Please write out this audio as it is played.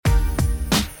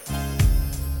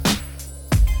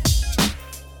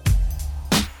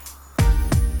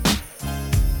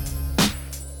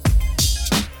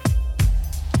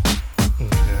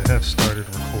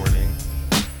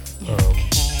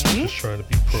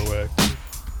proactive.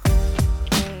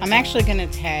 I'm actually going to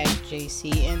tag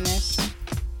JC in this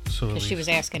So because she was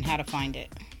asking how to find it.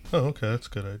 Oh, okay. That's a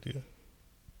good idea.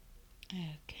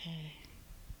 Okay.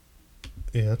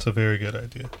 Yeah, that's a very good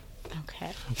idea.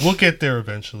 Okay. We'll get there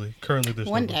eventually. Currently, there's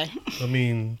One no day. I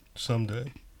mean,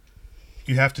 someday.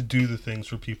 You have to do the things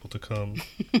for people to come.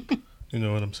 You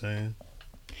know what I'm saying?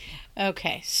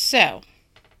 Okay, so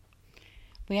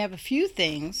we have a few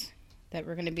things that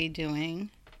we're going to be doing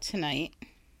tonight.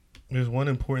 There's one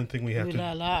important thing we have Ooh to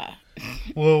la la.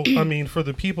 Well, I mean, for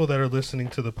the people that are listening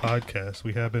to the podcast,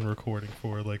 we have been recording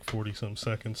for like 40-some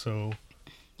seconds, so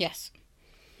Yes.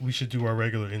 we should do our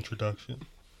regular introduction.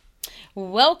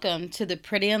 Welcome to the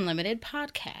Pretty Unlimited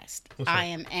podcast. What's up? I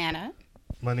am Anna,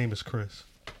 My name is Chris.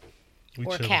 We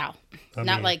or chillin'. Cal. I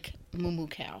Not mean, like Moo Moo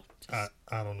Cal. I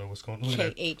don't know what's going on. Look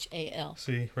at that. Khal.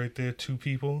 See, right there, two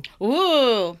people.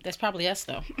 Ooh, that's probably us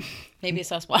though. Maybe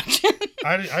it's us watching.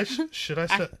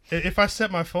 If I set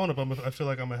my phone up, I feel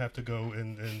like I'm gonna have to go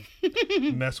and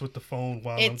mess with the phone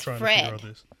while I'm It's trying Fred. to figure out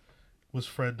this. Was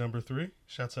Fred number 3?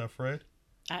 Shouts out Fred.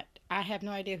 I have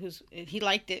no idea he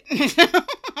liked it.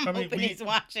 I'm I mean, hoping he's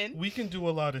watching. We can do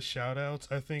a lot of shout outs.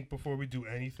 I think before we do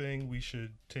anything, we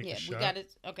should take a shot. We got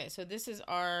it. Okay, so this is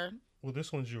our. Well,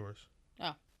 this one's yours.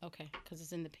 Oh, okay, because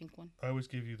it's in the pink one. I always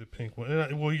give you the pink one.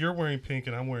 Well, you're wearing pink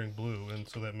and I'm wearing blue, and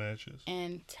so that matches.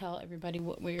 And tell everybody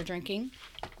what we're drinking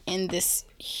in this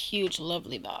huge,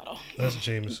 lovely bottle That's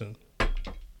Jameson.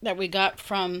 that we got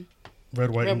from Red,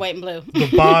 white, and Blue.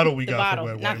 The bottle we The got bottle,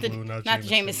 from Red, not white, the- and blue, not not Jameson.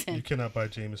 Jameson. You cannot buy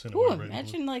Jameson. Ooh, Red, white, and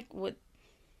imagine like what.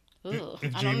 blue. Ugh,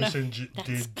 If I don't know. Jameson That's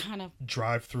did kind of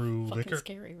drive through fucking liquor.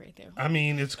 scary right there. I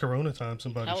mean, it's Corona time.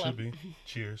 Somebody Hello. should be.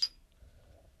 Cheers.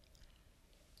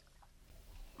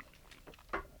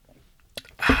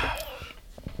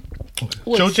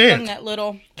 Ooh, Joe it stung Jant. that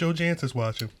little. Joe Jant is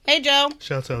watching. Hey, Joe.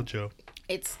 Shouts out Joe.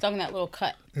 It stung that little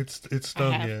cut. It's I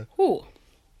stung, have. yeah. Ooh.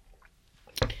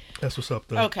 That's what's up,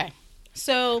 though. Okay.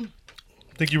 So,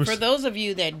 I think you were. for those of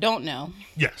you that don't know,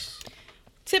 Yes.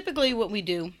 typically what we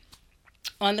do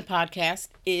on the podcast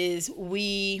is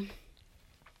we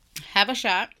have a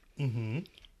shot. Mm-hmm.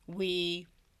 We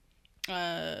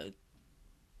have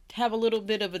a little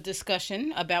bit of a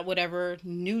discussion about whatever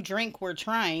new drink we're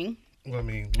trying, Well, I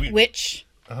mean, which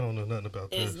I don't know nothing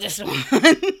about is this. this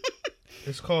one.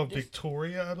 It's called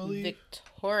Victoria, I believe.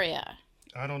 Victoria.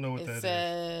 I don't know what It's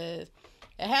that is.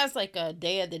 it has like a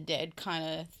Day of the Dead kind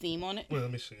of theme on it. Well,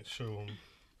 let me see. Show them.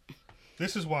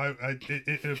 This is why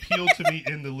it appealed to me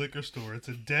in the liquor store. It's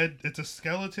a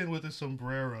skeleton with a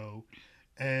sombrero,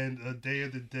 and a Day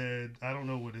of the Dead. I don't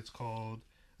know what it's called.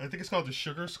 I think it's called the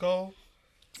Sugar Skull.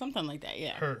 Something like that,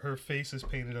 yeah. Her face is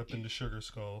painted up in the Sugar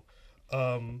Skull.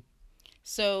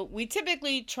 So we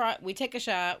typically we take a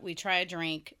shot, we try a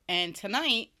drink, and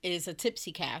tonight is a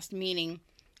tipsy cast, meaning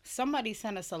somebody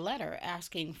sent us a letter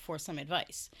asking for some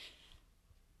advice.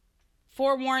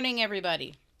 Forewarning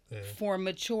everybody, Yeah. for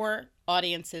mature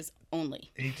audiences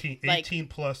only. 18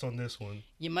 plus on this one.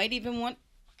 You might even want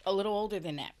a little older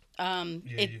than that.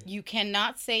 You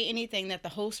cannot say anything that the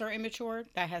hosts are immature.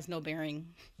 That has no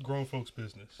bearing. Grown folks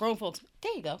business. Grown folks.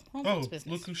 There you go. Grown folks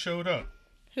business. Look who showed up.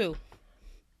 Who?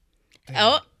 Damn,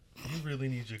 Oh. You really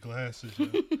need your glasses.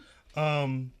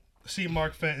 Yo. See,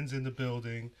 Mark Fenton's in the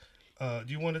building. Do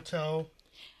you want to tell?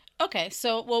 Okay,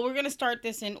 so, we're going to start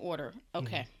this in order.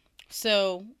 Okay.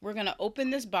 So, we're going to open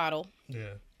this bottle.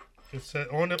 Yeah. It said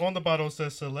on the bottle it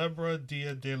says Celebra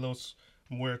Dia de los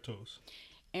Muertos.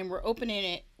 And we're opening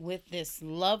it with this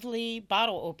lovely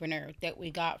bottle opener that we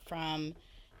got from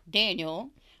Daniel,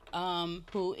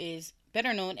 who is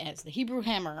better known as the Hebrew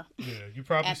Hammer. Yeah, you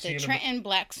probably At the seen Trenton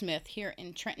Blacksmith here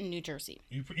in Trenton, New Jersey.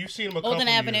 him. You've seen him a couple Olden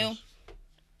Avenue. years.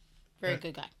 Very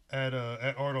good guy. At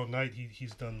Art all Night,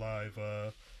 he's done live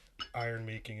iron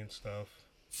making and stuff.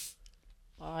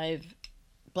 Live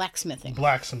blacksmithing.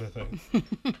 Blacksmithing.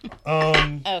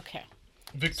 Okay.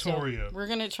 Victoria. So we're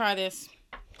going to try this.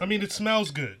 I mean, it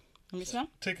smells good. Let me smell.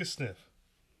 Take a sniff.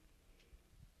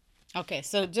 Okay,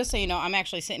 so just so you know, I'm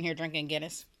actually sitting here drinking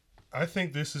Guinness. I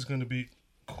think this is going to be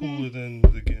cooler than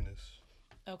the Guinness.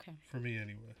 Okay. For me,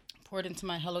 anyway. Pour it into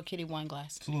my Hello Kitty wine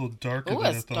glass. It's a little darker Ooh, than I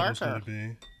it's thought it was darker.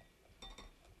 going to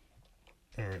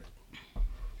be. All right.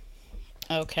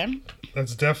 Okay.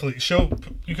 That's definitely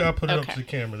you gotta put it up to the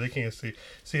camera. They can't see.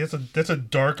 See, that's a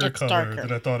darker It's color darker.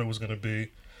 than I thought it was gonna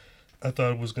be. I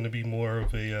thought it was gonna be more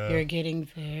of You're a getting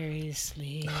very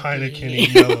sleepy.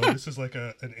 Heineken yellow. This is like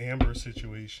an amber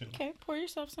situation. Okay, pour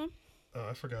yourself some. Oh,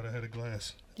 I forgot I had a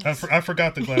glass. Yes. I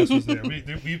forgot the glass was there.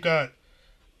 We've got.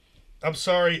 I'm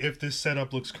sorry if this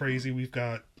setup looks crazy.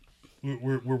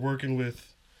 We're working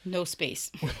with No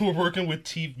space. We're working with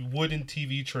wooden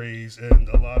TV trays and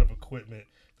a lot of equipment.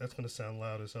 That's going to sound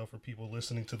loud as hell for people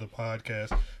listening to the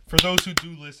podcast. For those who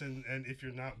do listen, and if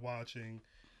you're not watching,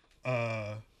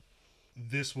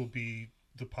 this will be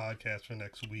the podcast for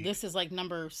next week. This is like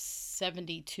number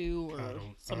 72 or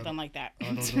something like that.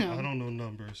 I don't know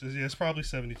numbers. It's probably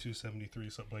 72, 73,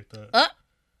 something like that.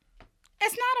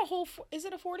 It's not a whole... Is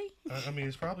it a 40? I mean,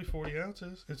 it's probably 40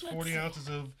 ounces. It's 40 ounces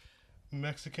of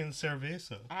Mexican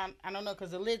cerveza. I don't know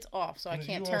because the lid's off, so I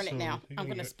can't turn it now. I'm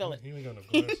going to spill it. You ain't got no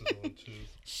glasses on, too.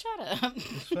 Shut up.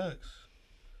 It's facts.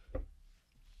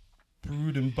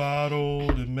 Brewed and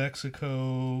bottled in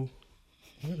Mexico.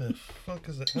 Where the fuck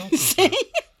is the ounces?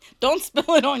 Don't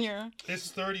spill it on your...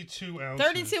 It's 32 ounces.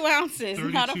 32 ounces,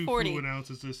 not a 40. 32 fluid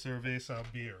ounces of cerveza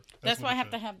beer. That's why I have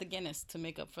to have the Guinness to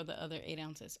make up for the other 8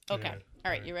 ounces. Okay. Yeah,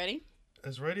 all right, you ready?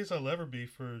 As ready as I'll ever be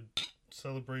for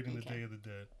celebrating the Day of the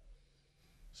Dead.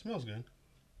 Smells good.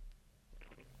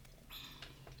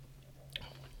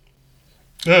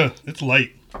 It's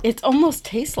light. It's almost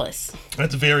tasteless.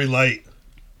 That's very light.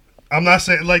 I'm not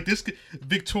saying like this.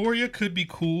 Victoria could be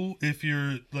cool if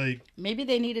you're like. Maybe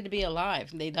they needed to be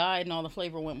alive. They died, and all the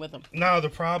flavor went with them. No, the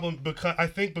problem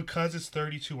because it's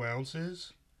 32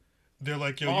 ounces. They're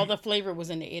like, yo, all the flavor was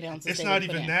in the 8 ounces. It's not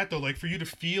even that though. Like for you to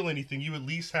feel anything, you at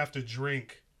least have to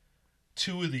drink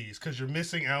 2 of these because you're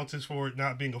missing ounces for it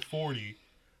not being a 40.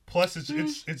 Plus,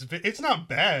 it's not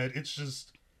bad. It's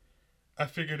just I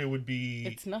figured it would be.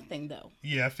 It's nothing though.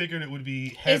 Yeah, I figured it would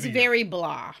be heavier. It's very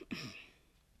blah.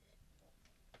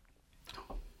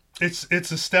 It's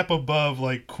a step above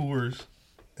like Coors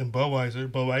and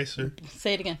Budweiser.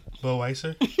 Say it again.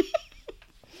 Budweiser.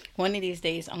 One of these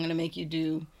days, I'm gonna make you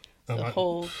do the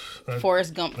whole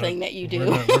Forrest Gump thing that you do.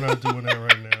 We're not doing that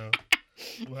right now.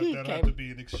 That'll have to be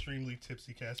an extremely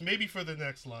tipsy cast. Maybe for the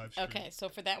next live stream. Okay, so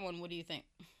for that one, what do you think?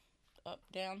 Up,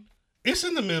 down? It's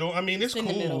in the middle. I mean, it's cool. In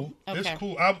the middle. Okay. It's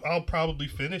cool. I'll probably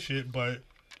finish it, but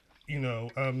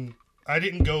I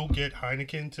didn't go get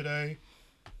Heineken today.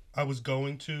 I was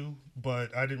going to,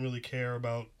 but I didn't really care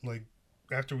about like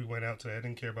after we went out today. I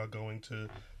didn't care about going to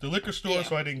the liquor store,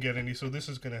 so I didn't get any. So this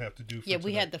is gonna have to do. For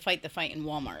we had to fight the fight in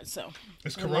Walmart. So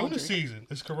it's Corona season.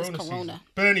 It's Corona season.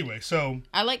 But anyway, so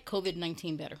I like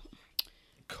COVID-19 better.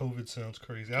 COVID sounds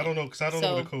crazy. I don't know because I don't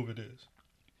know what a COVID is.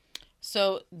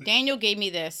 So Daniel gave me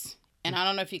this, and I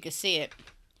don't know if you can see it.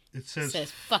 It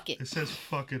says "fuck it." It says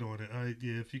 "fuck it" on it.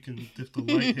 If the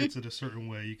light hits it a certain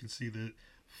way, you can see that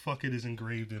 "fuck it" is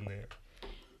engraved in there.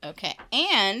 Okay,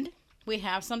 and we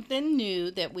have something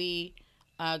new that we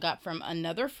got from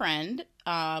another friend,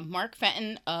 Mark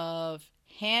Fenton of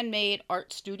Handmade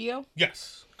Art Studio.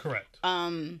 Yes, correct.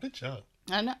 Good job.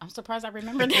 I know. I'm surprised I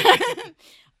remembered that.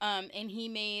 And he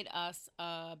made us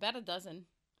about a dozen.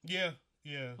 Yeah.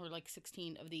 Or like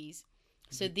 16 of these.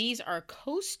 So these are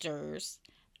coasters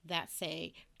that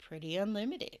say Pretty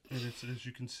Unlimited. And it's, as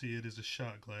you can see, it is a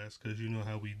shot glass because you know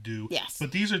how we do. Yes.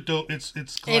 But these are dope. It's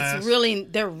glass.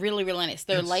 They're really nice.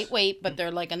 They're lightweight, but they're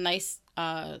like a nice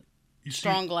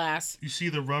strong glass. You see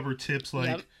the rubber tips like.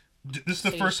 Yep. This is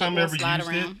the first time I ever used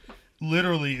it.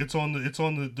 Literally, it's on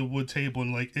the wood table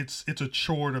and like it's a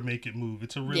chore to make it move.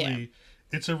 It's a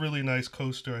really nice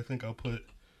coaster. I think I'll put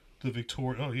the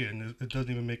Victoria. Oh yeah, and it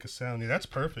doesn't even make a sound. Yeah, that's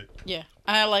perfect. Yeah,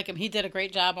 I like him. He did a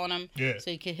great job on him. Yeah.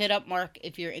 So you can hit up Mark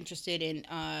if you're interested in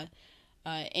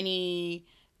any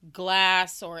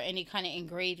glass or any kind of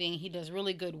engraving. He does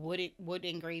really good wood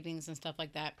engravings and stuff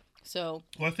like that. So.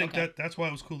 Well, I think that's why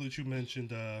it was cool that you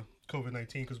mentioned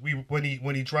COVID-19 because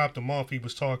when he dropped them off, he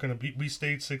was talking. We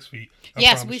stayed 6 feet.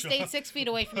 Yes, we stayed 6 feet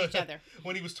away from each other.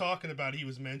 When he was talking about it, he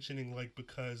was mentioning like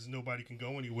because nobody can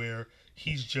go anywhere,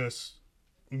 he's just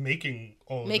making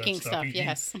that stuff.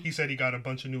 Yes. He said he got a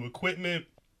bunch of new equipment,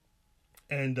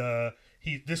 and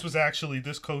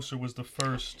this coaster was the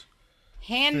first.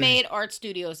 Handmade Art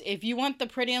Studios. If you want the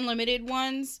Pretty Unlimited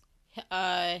ones,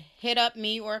 hit up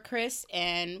me or Chris,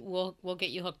 and we'll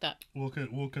get you hooked up.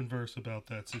 We'll converse about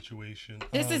that situation.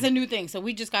 This is a new thing, so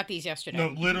we just got these yesterday. No,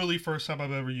 literally first time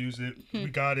I've ever used it. We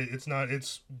got it.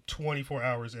 It's 24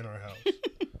 hours in our house.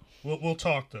 We'll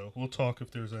talk though. We'll talk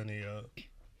if there's any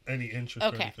interest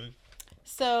or anything.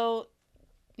 So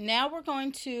now we're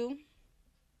going to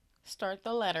start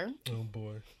the letter. Oh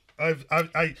boy.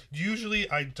 I usually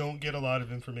don't get a lot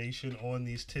of information on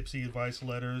these tipsy advice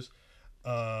letters.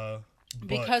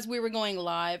 Because we were going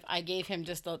live, I gave him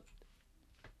just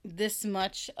this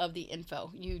much of the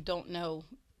info. You don't know.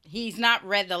 He's not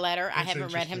read the letter. I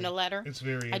haven't read him the letter. It's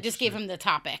very I just gave him the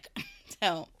topic.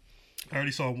 So I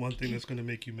already saw one thing that's going to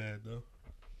make you mad though.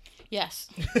 Yes.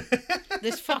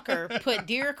 This fucker put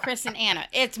Dear Chris and Anna.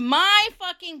 It's my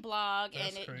fucking blog,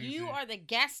 That's and crazy. you are the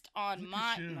guest on Look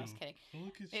my. at you. No, I'm just kidding.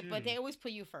 Look at you. But they always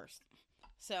put you first.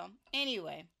 So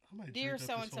anyway, I might Dear drink up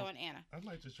so this and so whole- and Anna. I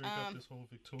might just drink up this whole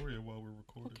Victoria while we're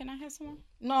recording. Can I have some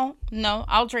more? No.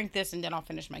 I'll drink this and then I'll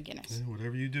finish my Guinness. Yeah,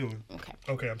 whatever you doing. Okay.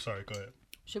 Okay, I'm sorry. Go ahead.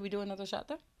 Should we do another shot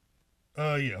though?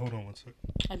 Yeah. Hold on one sec.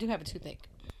 I do have a toothache.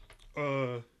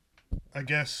 I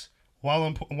guess while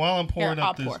I'm pouring Here, up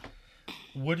I'll this, pour.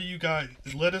 what do you guys?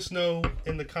 Let us know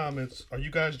in the comments. Are you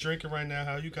guys drinking right now?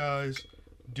 How you guys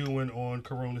doing on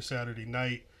Corona Saturday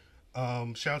night?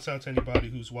 Shouts out to anybody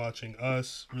who's watching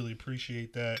us. Really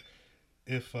appreciate that.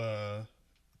 If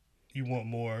you want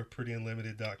more,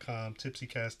 prettyunlimited.com,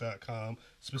 tipsycast.com,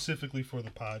 specifically for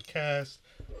the podcast.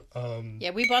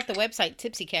 Yeah, we bought the website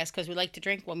Tipsycast because we like to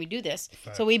drink when we do this.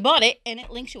 Fact. So we bought it, and it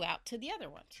links you out to the other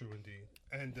ones. True indeed.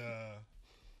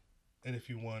 And if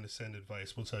you want to send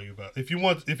advice, we'll tell you about. If you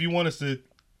want us to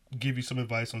give you some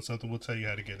advice on something, we'll tell you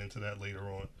how to get into that later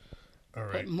on. All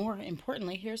right. But more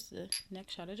importantly, here's the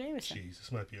next shot of Jameson. Jeez,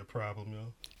 this might be a problem,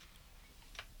 yo.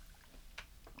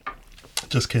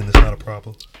 Just kidding, it's not a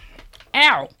problem.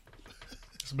 Ow!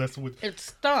 It's messing with. It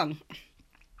stung.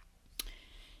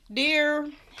 Dear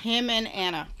him and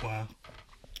Anna. Wow.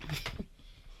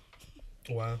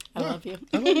 Wow. I love you.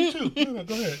 I love you too. No,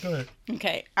 go ahead.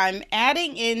 Okay, I'm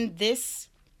adding in this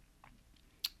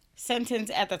sentence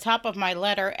at the top of my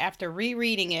letter after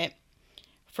rereading it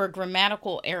for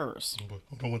grammatical errors. Hold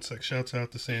on one sec. Shouts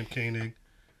out to Sam Koenig.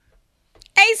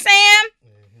 Hey, Sam!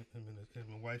 Yeah, him and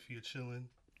my wifey are chilling,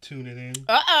 tuning in.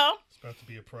 Uh-oh. It's about to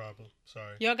be a problem.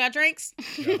 Sorry. Y'all got drinks?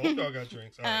 Yeah, I hope y'all got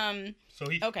drinks. All right. So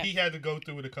okay. he had to go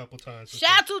through it a couple times.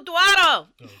 Shout to Eduardo!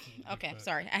 Oh, Okay,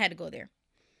 sorry. I had to go there.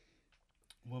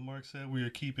 What Mark said, we are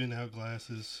keeping our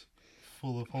glasses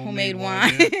full of Homemade homemade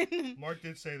wine. Yeah. Mark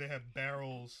did say they have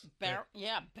barrels.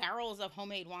 Barrels of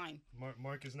homemade wine.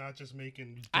 Mark is not just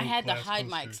making. I had to glass hide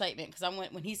my coasters. excitement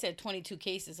because when he said 22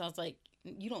 cases, I was like,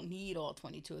 you don't need all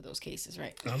 22 of those cases,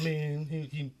 right? I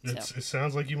mean, it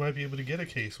sounds like you might be able to get a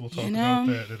case. We'll talk You about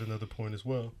know? that at another point as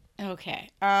well. Okay.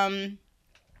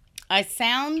 I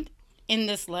sound in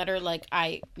this letter like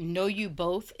I know you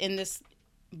both in this,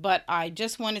 but I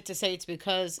just wanted to say it's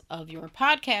because of your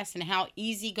podcast and how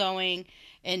easygoing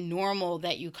and normal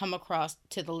that you come across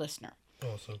to the listener.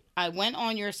 Awesome. I went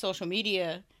on your social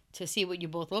media to see what you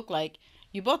both look like.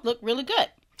 You both look really good.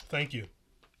 Thank you.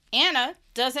 Anna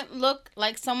doesn't look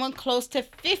like someone close to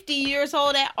 50 years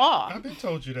old at all. I've been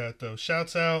told you that though.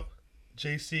 Shouts out,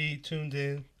 JC tuned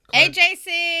in. Hey,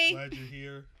 JC. Glad you're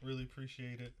here. Really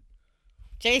appreciate it.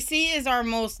 JC is our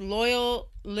most loyal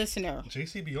listener.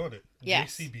 JC be on it.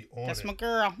 Yes. JC be on That's it. my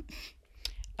girl.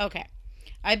 Okay.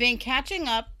 I've been catching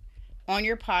up on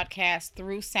your podcast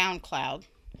through SoundCloud.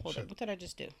 Hold on. What did I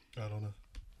just do? I don't know.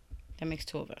 That makes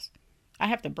two of us. I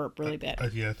have to burp really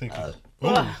bad. Yeah, I think. ugh.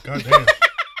 Goddamn.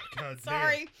 God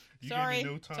Sorry. You Sorry. Gave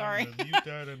me no time Sorry. to mute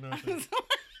that or nothing.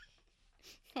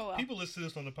 Oh, well. People listen to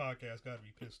this on the podcast gotta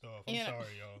be pissed off. I'm Yeah. sorry,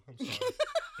 y'all. I'm sorry.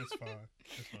 It's fine.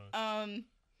 It's fine.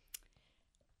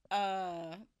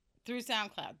 Through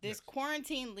SoundCloud. This Yes.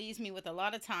 quarantine leaves me with a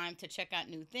lot of time to check out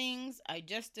new things. I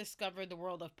just discovered the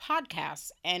world of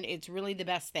podcasts, and it's really the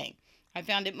best thing. I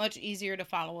found it much easier to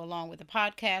follow along with the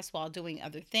podcast while doing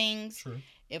other things. True.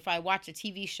 If I watch a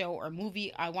TV show or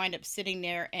movie, I wind up sitting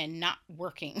there and not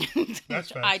working.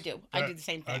 That's I facts. do. I do the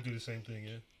same thing. I do the same thing,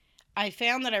 yeah. I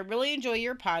found that I really enjoy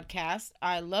your podcast.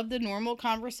 I love the normal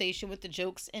conversation with the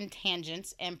jokes and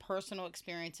tangents and personal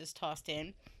experiences tossed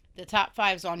in. The top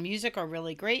fives on music are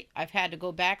really great. I've had to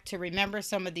go back to remember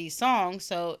some of these songs,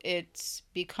 so it's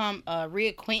become a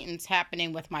reacquaintance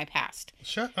happening with my past.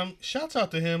 Shouts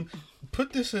out to him.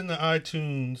 Put this in the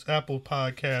iTunes Apple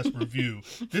Podcast review.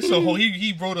 This is a whole.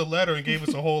 He wrote a letter and gave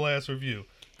us a whole ass review.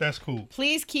 That's cool.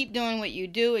 Please keep doing what you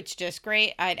do. It's just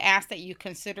great. I'd ask that you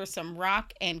consider some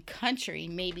rock and country,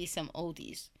 maybe some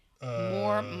oldies.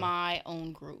 More my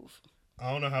own groove.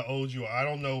 I don't know how old you are. I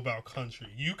don't know about country.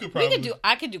 You could probably.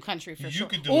 I could do country for sure.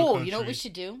 Could do Oh, country. you know what we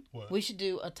should do? What? We should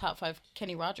do a top 5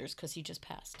 Kenny Rogers because he just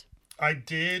passed. I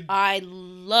did. I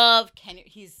love Kenny.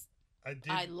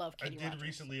 I love Kenny I did Rogers.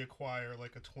 recently acquire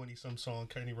like a 20-some song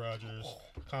Kenny Rogers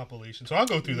compilation, so I'll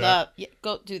go through that. Yeah,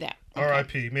 go do that. Okay.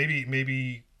 R.I.P.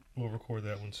 Maybe we'll record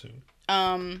that one soon.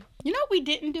 You know what we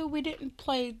didn't do? We didn't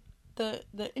play the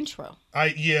intro.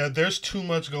 There's too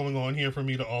much going on here for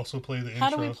me to also play the intro. How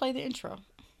do we play the intro?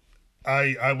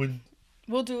 I would.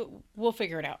 We'll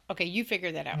figure it out. Okay, you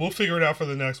figure that out. We'll figure it out for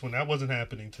the next one. That wasn't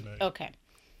happening tonight. Okay.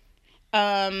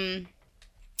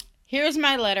 Here's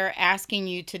my letter asking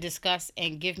you to discuss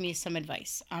and give me some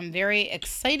advice. I'm very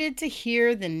excited to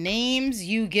hear the names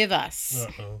you give us.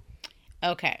 Uh-oh.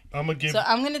 Okay. I'm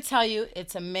going to tell you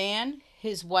it's a man,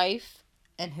 his wife,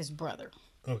 and his brother.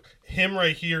 Okay. Him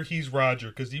right here, he's Roger,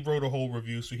 because he wrote a whole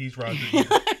review, so he's Roger.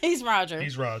 He's Roger.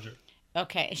 He's Roger.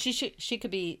 Okay. She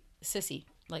could be Sissy,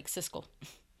 like Siskel.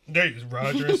 There's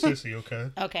Roger and Sissy, okay.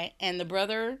 Okay. And the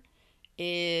brother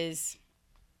is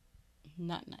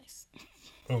not nice.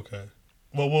 Okay.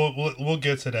 Well, we'll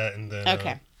get to that and then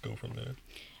go from there.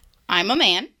 I'm a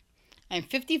man. I'm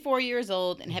 54 years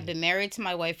old and have been married to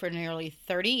my wife for nearly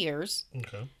 30 years.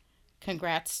 Okay.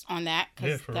 Congrats on that,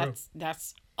 because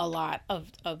that's a lot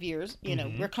of years. You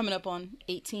know, we're coming up on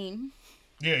 18.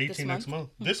 Yeah, 18 next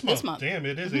month. This month. Damn,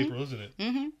 it is April, isn't it?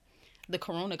 Mm-hmm. The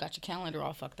corona got your calendar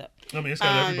all fucked up. I mean, it's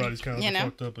got everybody's calendar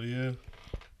fucked up, but yeah.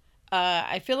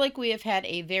 I feel like we have had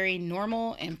a very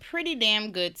normal and pretty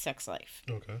damn good sex life.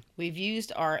 Okay. We've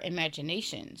used our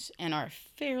imaginations and are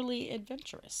fairly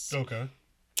adventurous. Okay.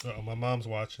 Uh-oh, my mom's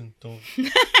watching. Don't.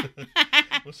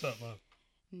 What's up, Mom?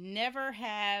 Never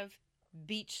have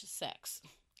beach sex.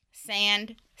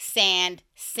 Sand, sand,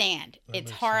 sand.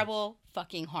 It's horrible,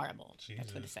 fucking horrible. Jesus.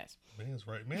 That's what it says. Man's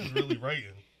right. Man's really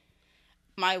writing.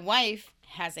 My wife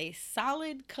has a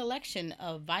solid collection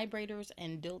of vibrators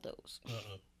and dildos.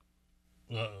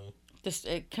 Just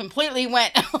it completely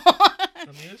went. I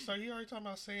mean, it's like you already talking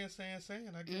about sand,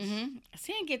 I guess.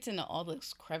 Sand gets into all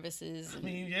those crevices. I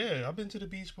mean, yeah, I've been to the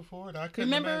beach before. And I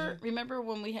couldn't imagine. Remember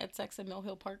when we had sex at Mill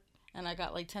Hill Park and I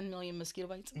got like 10 million mosquito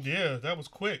bites? Yeah, that was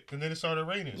quick, and then it started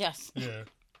raining. Yes. Yeah.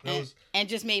 And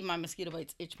just made my mosquito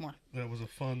bites itch more. That was a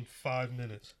fun 5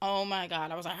 minutes. Oh my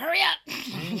God. I was like, hurry up.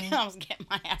 I was getting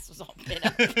my ass was all bit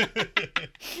up.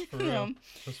 For real.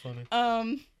 That's funny.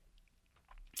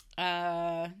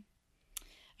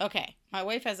 Okay. My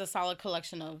wife has a solid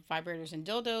collection of vibrators and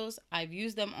dildos. I've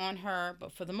used them on her,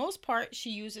 but for the most part, she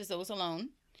uses those alone.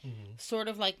 Mm-hmm. Sort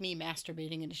of like me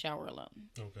masturbating in the shower alone.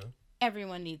 Okay.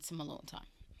 Everyone needs some alone time.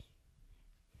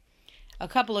 A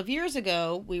couple of years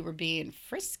ago, we were being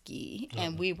frisky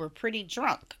and we were pretty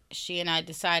drunk. She and I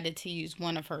decided to use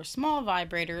one of her small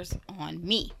vibrators on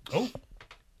me. Oh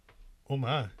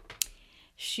my.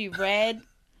 She read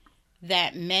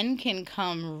that men can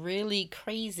come really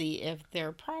crazy if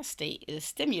their prostate is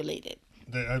stimulated.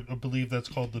 I believe that's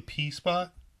called the P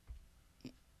spot.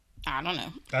 I don't know.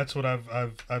 That's what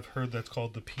I've heard. That's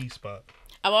called the P spot.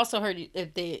 I've also heard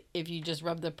if you just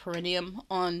rub the perineum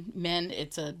on men,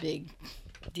 it's a big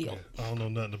deal. Yeah, I don't know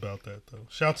nothing about that though.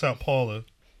 Shouts out Paula.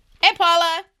 Hey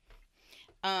Paula.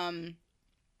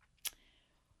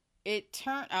 It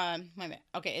turned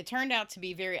out to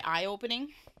be very eye opening.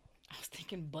 I was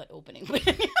thinking butt opening.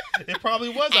 It probably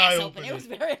was eye opening. It was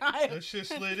very eye opening. That shit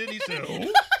slid in. He said,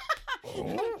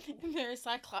 "Oh." Very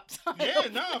Cyclops. Yeah,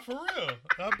 nah, for real.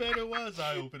 I bet it was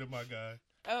eye opening, my guy.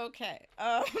 Okay.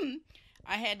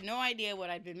 I had no idea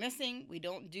what I'd been missing. We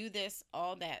don't do this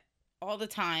all the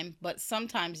time, but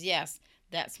sometimes, yes,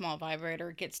 that small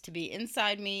vibrator gets to be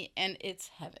inside me, and it's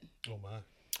heaven. Oh, my.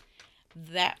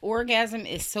 That orgasm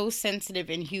is so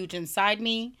sensitive and huge inside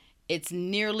me, it's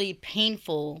nearly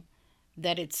painful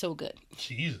that it's so good.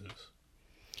 Jesus.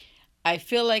 I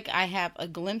feel like I have a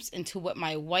glimpse into what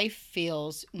my wife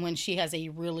feels when she has a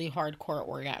really hardcore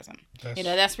orgasm.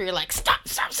 That's where you're like, stop.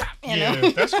 You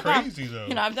know? That's crazy, though.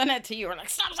 I've done that to you. We're like,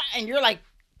 stop. And you're like,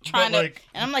 trying to,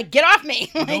 and I'm like, get off me.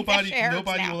 Like, nobody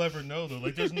will ever know, though.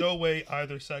 Like, there's no way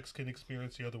either sex can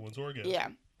experience the other one's orgasm. Yeah.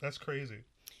 That's crazy.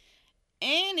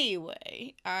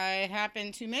 Anyway, I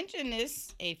happened to mention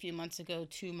this a few months ago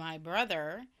to my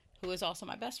brother, who is also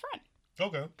my best friend.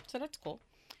 Okay. So that's cool.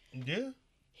 Yeah.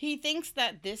 He thinks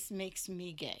that this makes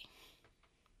me gay.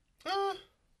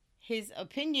 His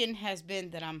opinion has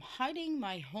been that I'm hiding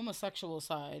my homosexual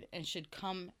side and should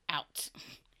come out.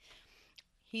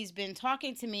 He's been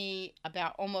talking to me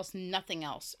about almost nothing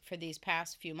else for these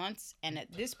past few months, and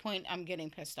at this point, I'm getting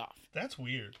pissed off. That's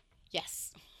weird.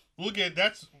 Yes. Why do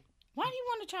you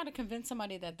want to try to convince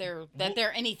somebody that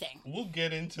they're anything? We'll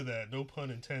get into that, no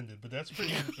pun intended, but that's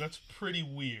pretty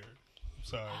weird. I'm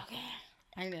sorry. Okay.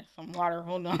 I need some water.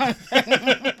 Hold on.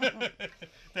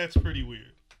 That's pretty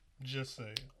weird. Just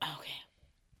saying. Okay.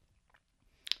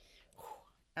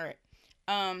 All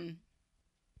right.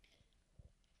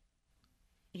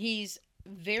 He's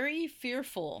very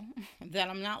fearful that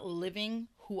I'm not living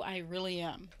who I really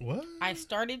am. What? I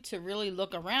started to really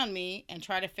look around me and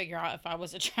try to figure out if I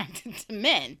was attracted to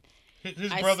men.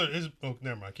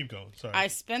 Never mind. Keep going. Sorry. I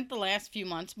spent the last few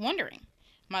months wondering.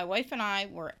 My wife and I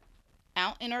were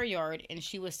out in our yard and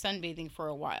she was sunbathing for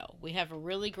a while. We have a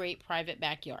really great private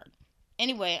backyard.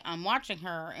 Anyway, I'm watching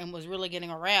her and was really getting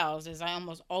aroused, as I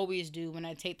almost always do when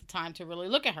I take the time to really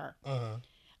look at her.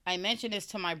 I mentioned this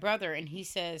to my brother, and he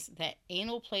says that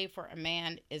anal play for a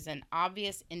man is an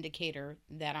obvious indicator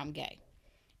that I'm gay.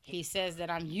 He says that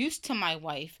I'm used to my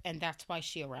wife, and that's why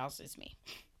she arouses me.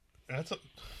 Okay.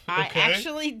 I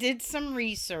actually did some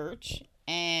research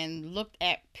and looked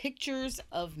at pictures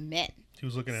of men. He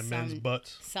was looking at men's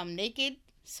butts. Some naked,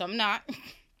 some not.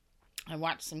 I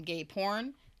watched some gay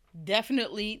porn.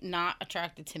 Definitely not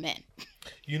attracted to men.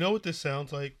 You know what this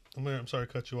sounds like? I'm sorry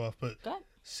to cut you off, but Go ahead.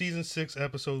 Season 6,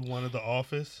 Episode 1 of The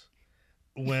Office,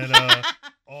 when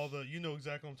all the, you know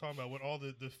exactly what I'm talking about, when all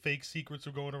the fake secrets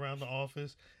were going around the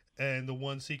office, and the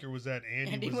one secret was that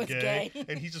Andy was gay,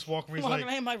 and he's just walking around, he's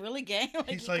like, am I really gay?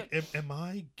 He's like, am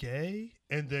I gay?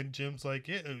 And then Jim's like,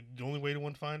 yeah, the only way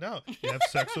to find out, you have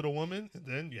sex with a woman, and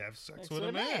then you have sex with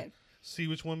a man. See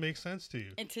which one makes sense to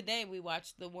you. And today we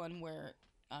watched the one where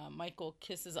Michael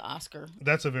kisses Oscar.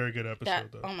 That's a very good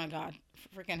episode, though. Oh my God,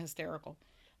 freaking hysterical.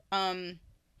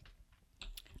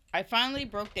 I finally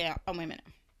broke down. Oh, wait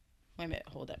a minute,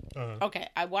 hold up. Okay,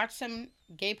 I watched some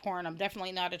gay porn. I'm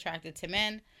definitely not attracted to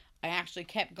men. I actually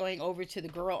kept going over to the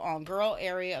girl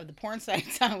area of the porn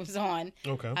sites I was on.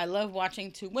 Okay. I love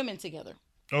watching two women together.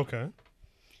 Okay.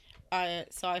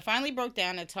 So I finally broke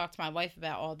down and talked to my wife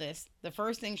about all this. The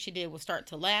first thing she did was start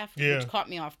to laugh, which caught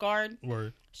me off guard.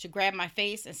 Word. She grabbed my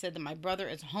face and said that my brother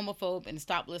is a homophobe and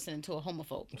stopped listening to a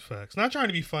homophobe. Facts. Not trying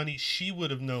to be funny. She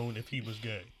would have known if he was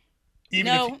gay.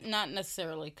 Not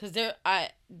necessarily, because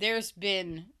there's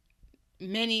been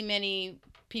many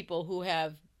people who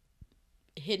have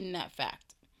hidden that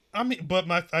fact. I mean, but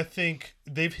I think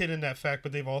they've hidden that fact,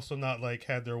 but they've also not like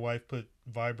had their wife put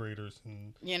vibrators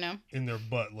in their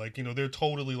butt. Like, they're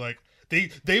totally like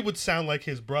they would sound like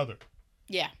his brother.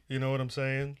 Yeah. You know what I'm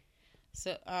saying?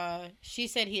 So she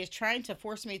said he is trying to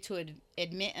force me to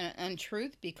admit an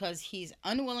untruth because he's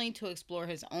unwilling to explore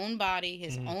his own body,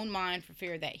 his own mind, for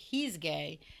fear that he's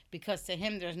gay, because to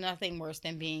him there's nothing worse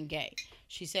than being gay.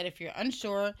 She said, if you're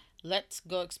unsure, let's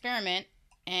go experiment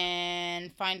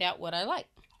and find out what I like.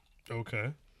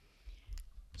 Okay.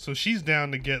 So she's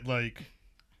down to get like...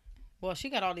 Well, she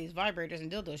got all these vibrators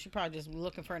and dildos. She probably just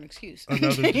looking for an excuse. But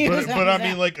I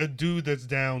mean like a dude that's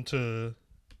down to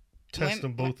test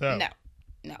them both out.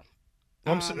 No.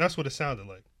 That's what it sounded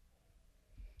like.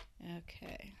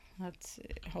 Okay. Let's see.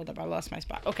 Hold up. I lost my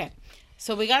spot. Okay.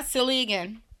 So we got silly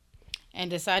again and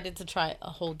decided to try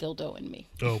a whole dildo in me.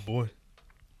 Oh, boy.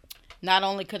 Not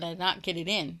only could I not get it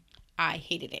in, I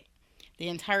hated it. The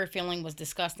entire feeling was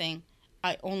disgusting.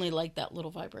 I only liked that little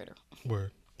vibrator.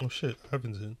 Word. Oh, shit.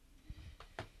 Ivan's in.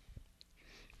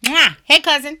 Mwah! Hey,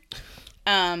 cousin.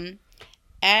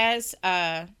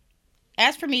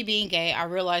 As for me being gay, I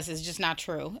realize it's just not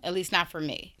true. At least not for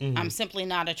me. Mm-hmm. I'm simply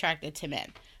not attracted to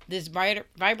men. This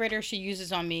vibrator she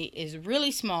uses on me is really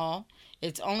small.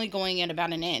 It's only going in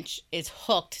about an inch. It's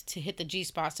hooked to hit the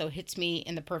G-spot, so it hits me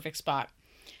in the perfect spot.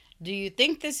 Do you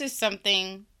think this is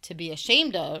something to be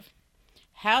ashamed of?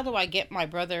 How do I get my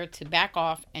brother to back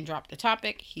off and drop the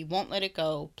topic? He won't let it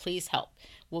go. Please help.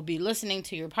 We'll be listening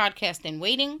to your podcast and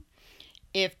waiting.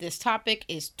 If this topic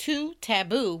is too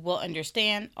taboo, we'll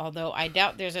understand, although I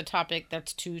doubt there's a topic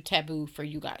that's too taboo for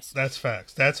you guys. That's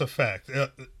facts. That's a fact.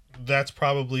 That's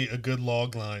probably a good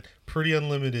log line. Pretty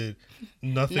unlimited.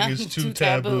 Nothing is too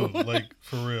taboo. Like,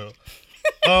 for real.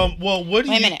 Well, what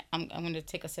do you... Wait a minute. I'm going to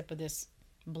take a sip of this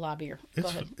blah beer. Go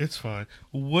ahead. It's fine.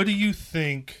 What do you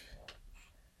think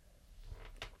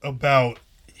about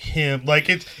him? Like,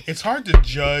 it's hard to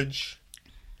judge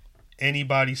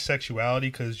anybody's sexuality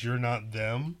because you're not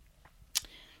them.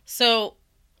 So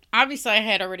obviously I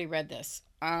had already read this.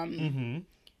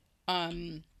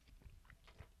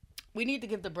 We need to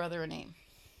give the brother a name.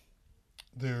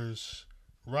 There's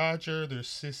Roger, there's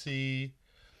Sissy.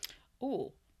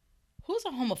 Ooh, who's a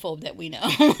homophobe that we know?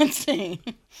 Let's see.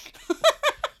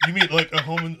 You mean like a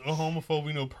homophobe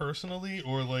we know personally,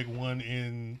 or like one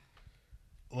in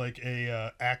like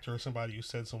a actor or somebody who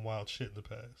said some wild shit in the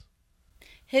past?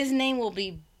 His name will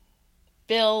be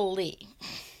Bill Lee.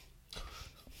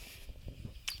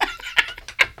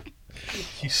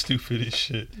 You stupid as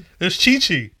shit. There's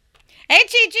Chi-Chi. Hey,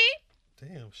 Chi-Chi.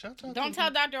 Damn, shout out. Don't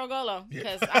tell Dr. Ogolo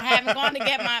because I haven't gone to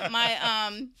get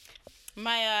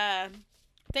my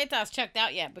tetas checked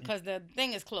out yet because the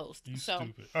thing is closed. You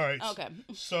stupid. All right. Okay.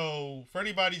 So for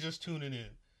anybody just tuning in,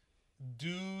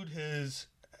 dude and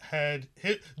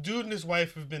his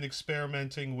wife have been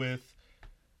experimenting with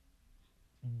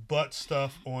butt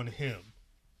stuff on him,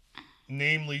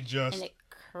 namely just and it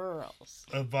curls.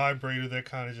 A vibrator that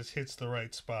kind of just hits the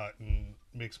right spot and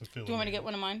makes me feel. Do you want me to get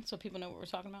one of mine so people know what we're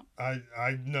talking about? I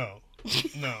no,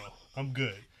 I'm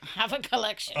good. I have a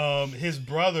collection. His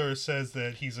brother says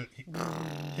that his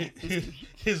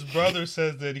brother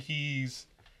says that he's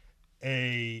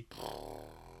in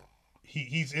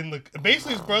the,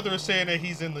 basically his brother is saying that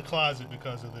he's in the closet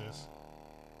because of this.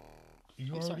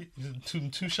 You I'm already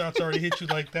two shots already hit you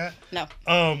like that? No.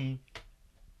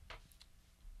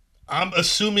 I'm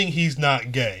assuming he's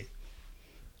not gay.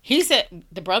 He said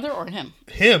the brother or him?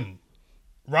 Him.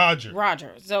 Roger.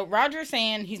 So Roger's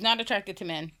saying he's not attracted to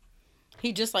men.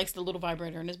 He just likes the little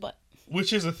vibrator in his butt.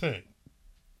 Which is a thing.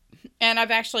 And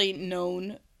I've actually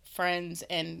known friends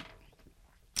and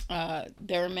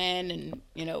their men and,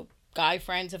 you know, guy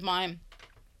friends of mine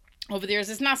over the years.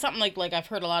 It's not something like I've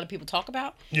heard a lot of people talk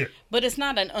about. Yeah. But it's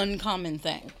not an uncommon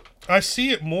thing. I see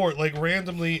it more like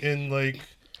randomly in like...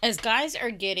 As guys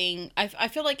are getting... I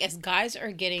feel like as guys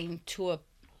are getting to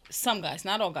some guys,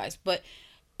 not all guys, but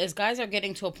as guys are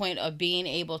getting to a point of being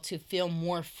able to feel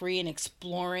more free and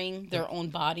exploring their own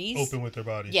bodies. Open with their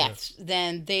bodies. Yes.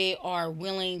 Then they are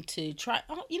willing to try.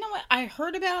 Oh, you know what? I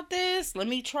heard about this. Let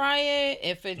me try it.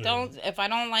 If I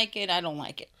don't like it, I don't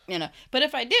like it. You know. But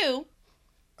if I do.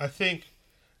 I think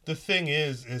the thing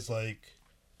is like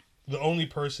the only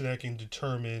person that can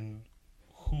determine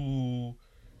who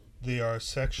they are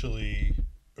sexually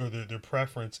or their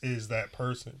preference is that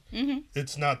person. Mm-hmm.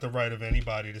 It's not the right of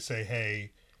anybody to say,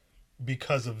 hey,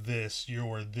 because of this,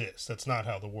 you're this. That's not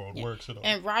how the world works at all.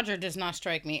 And Roger does not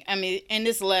strike me. I mean, in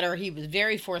this letter, he was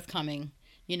very forthcoming.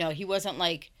 You know, he wasn't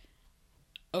like,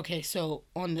 okay, so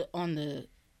on the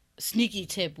sneaky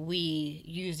tip, we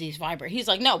use these vibrators. He's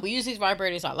like, no, we use these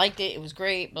vibrators. I liked it. It was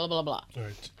great. Blah, blah, blah.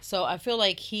 Right. So I feel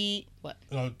like what?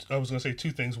 I was going to say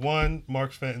two things. One,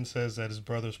 Mark Fenton says that his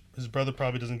brother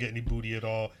probably doesn't get any booty at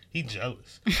all. He's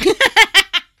jealous.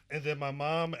 And then my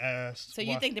mom asked... So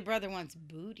you think the brother wants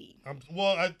booty?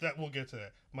 We'll get to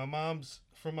that. My mom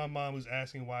who's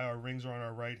asking why our rings are on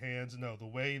our right hands. No, the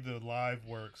way the live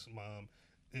works, Mom,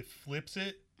 it flips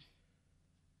it.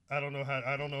 I don't know how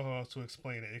else to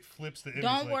explain it. It flips the image.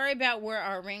 Don't worry about where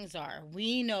our rings are.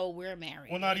 We know we're married.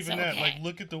 Well, not even that. Like,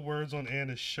 look at the words on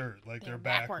Anna's shirt. Like, they're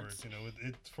backwards. You know,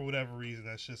 it for whatever reason,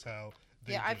 that's just how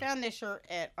they do I found this shirt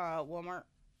at Walmart.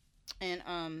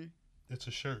 And, it's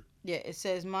a shirt. Yeah, it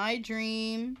says, my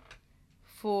dream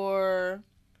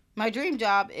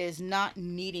job is not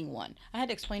needing one. I had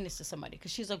to explain this to somebody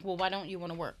because she's like, well, why don't you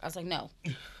want to work? I was like, no.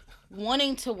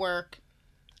 Wanting to work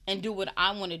and do what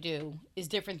I want to do is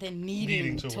different than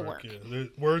needing to work. Yeah,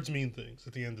 words mean things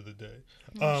at the end of the day.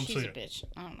 She's a bitch.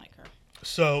 I don't like her.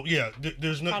 So, yeah,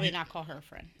 there's no... Probably not call her a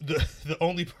friend. The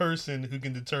only person who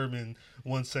can determine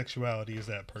one's sexuality is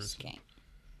that person. Skank.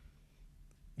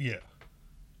 Yeah.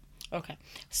 Okay.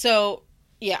 So,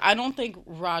 yeah, I don't think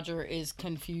Roger is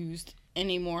confused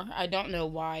anymore. I don't know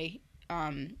why.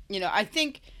 I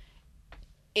think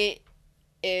it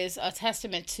is a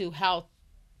testament to how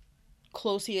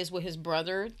close he is with his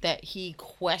brother that he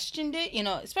questioned it,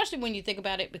 especially when you think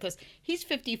about it, because he's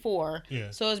 54.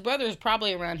 Yeah. So his brother is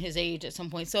probably around his age at some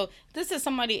point. So this is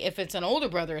somebody, if it's an older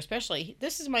brother especially,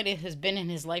 this is somebody that has been in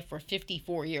his life for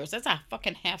 54 years. That's a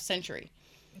fucking half century.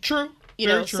 True.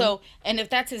 True. So, and if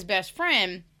that's his best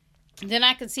friend, then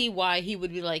I could see why he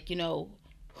would be like,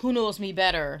 who knows me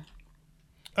better?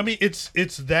 I mean, it's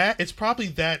that. It's probably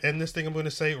that and this thing I'm going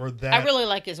to say, or that. I really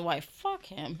like his wife. Fuck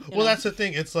him. Well, that's the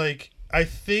thing. It's like, I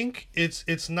think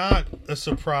it's not a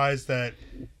surprise that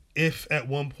if at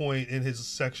one point in his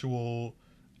sexual,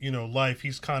 life,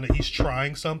 he's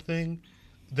trying something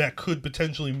that could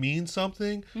potentially mean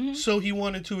something. Mm-hmm. So he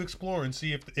wanted to explore and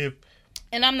see if.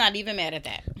 And I'm not even mad at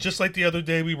that. Just like the other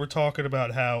day, we were talking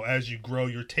about how as you grow,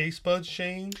 your taste buds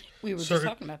change. We were just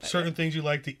talking about that. Certain things you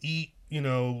like to eat,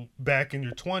 back in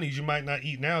your 20s, you might not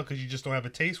eat now because you just don't have a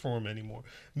taste for them anymore.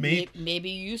 Maybe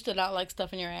you used to not like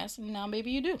stuff in your ass, and now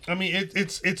maybe you do. I mean,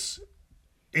 it's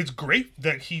great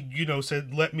that he,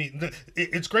 said, let me...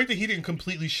 It's great that he didn't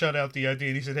completely shut out the idea.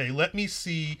 And he said, hey, let me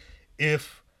see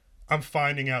if I'm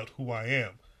finding out who I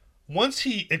am. Once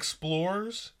he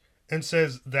explores... and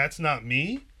says, that's not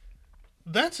me,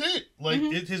 that's it. Like,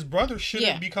 mm-hmm. His brother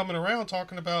shouldn't be coming around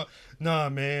talking about, nah,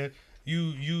 man,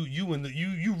 you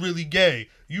really gay.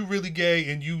 You really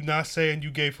gay, and you not saying you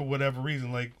gay for whatever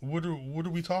reason. Like, what are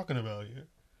we talking about here?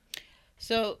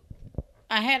 So,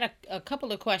 I had a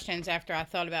couple of questions after I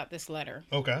thought about this letter.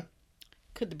 Okay.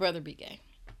 Could the brother be gay?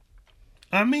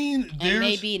 I mean, and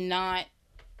maybe not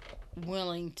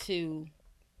willing to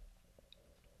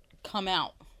come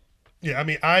out. Yeah, I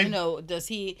mean, does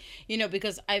he,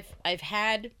 because I've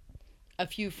had a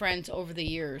few friends over the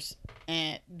years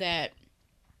and that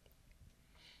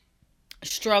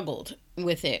struggled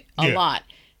with it a lot.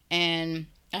 And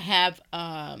I have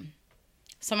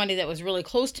somebody that was really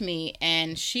close to me,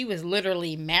 and she was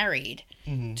literally married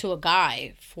to a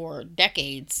guy for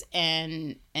decades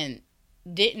and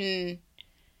didn't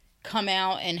come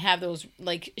out and have those,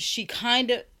 like, she kind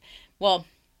of, well,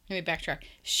 let me backtrack.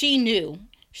 She knew.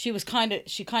 She kind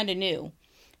of knew.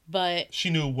 But she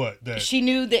knew what? That she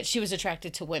knew that she was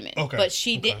attracted to women. Okay. But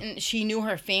she didn't. She knew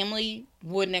her family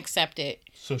wouldn't accept it.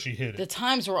 So she hid it. The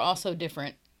times were also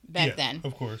different back then.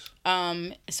 Of course.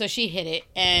 So she hid it,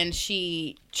 and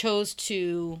she chose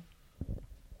to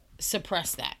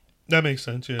suppress that. That makes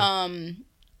sense. Yeah.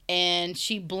 And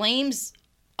she blames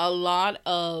a lot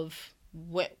of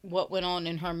what went on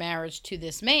in her marriage to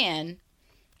this man,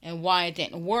 and why it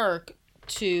didn't work,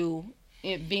 to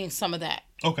it being some of that.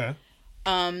 Okay.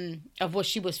 Of what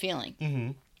she was feeling.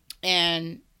 Mm-hmm.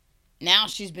 And now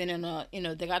she's been in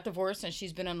they got divorced, and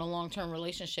she's been in a long-term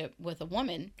relationship with a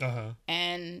woman.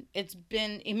 And it's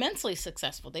been immensely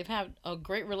successful. They've had a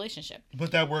great relationship.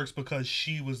 But that works because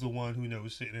she was the one who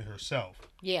noticed it in herself.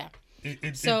 Yeah.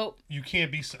 You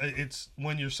can't be, it's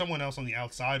when you're someone else on the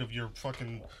outside of your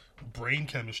fucking brain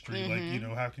chemistry, like,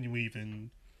 how can you even...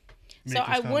 So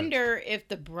I wonder if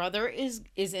the brother is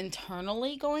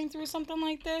internally going through something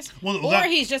like this, or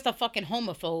he's just a fucking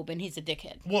homophobe and he's a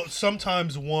dickhead. Well,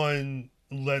 sometimes one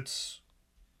lets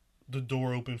the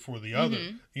door open for the other.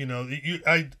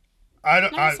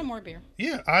 Some more beer.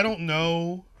 Yeah, I don't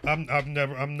know.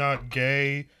 I'm not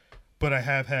gay, but I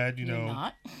have had You're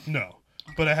not? No,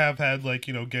 but I have had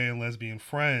gay and lesbian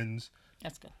friends.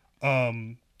 That's good.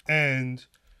 And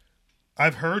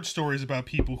I've heard stories about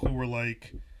people who were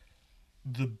like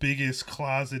the biggest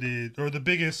closeted or the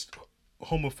biggest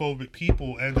homophobic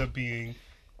people end up being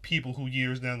people who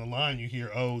years down the line you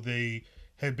hear, they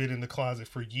had been in the closet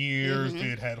for years,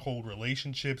 they had whole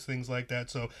relationships, things like that.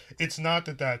 So it's not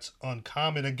that that's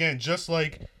uncommon. Again, just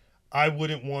like I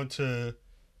wouldn't want to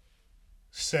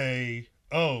say,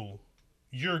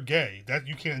 you're gay, that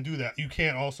you can't do that. You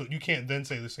can't then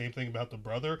say the same thing about the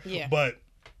brother. Yeah. But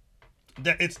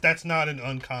that's not an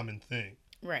uncommon thing.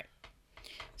 Right.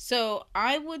 So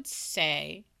I would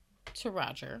say to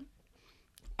Roger,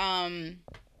 as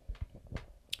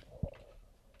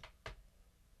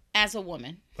a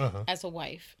woman, as a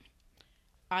wife,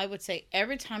 I would say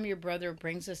every time your brother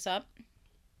brings this up,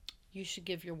 you should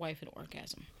give your wife an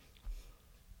orgasm.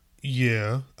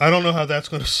 Yeah. I don't know how that's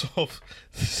going to solve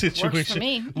the situation. Works for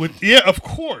me. Yeah, of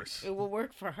course. It will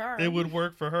work for her. It would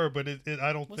work for her, but I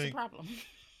don't think... What's the problem?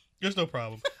 There's no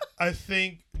problem. I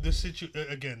think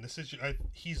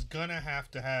he's gonna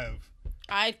have to have...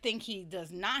 I think he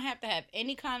does not have to have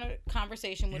any kind of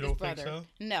conversation with his brother. Think so?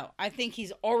 No, I think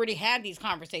he's already had these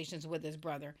conversations with his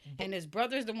brother, and his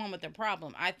brother's the one with the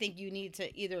problem. I think you need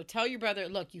to either tell your brother,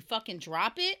 look, you fucking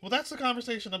drop it. Well, that's the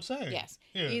conversation I'm saying. Yes.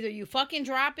 Yeah. Either you fucking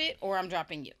drop it, or I'm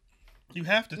dropping you. You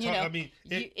have to talk. I mean...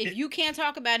 If you can't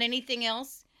talk about anything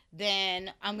else... then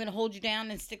I'm going to hold you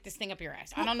down and stick this thing up your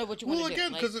ass. I don't know what you want to do. Well,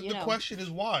 again, because the question is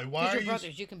why. Why are you...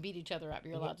 brothers, you can beat each other up.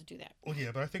 You're allowed to do that. Well,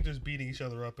 yeah, but I think there's beating each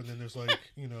other up, and then there's,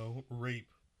 rape.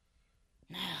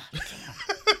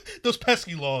 Those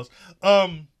pesky laws.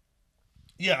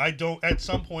 Yeah, I don't... At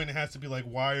some point, it has to be like,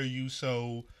 why are you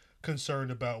so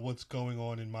concerned about what's going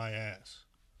on in my ass?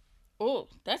 Oh,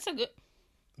 that's a good...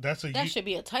 That should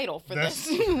be a title for this.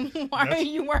 Why are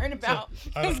you worried about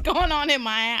what's going on in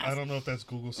my ass? I don't know if that's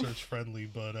Google search friendly,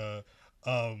 but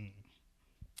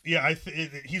yeah,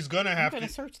 he's gonna have to. I'm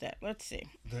gonna search that. Let's see.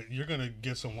 You're gonna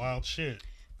get some wild shit.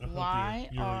 Why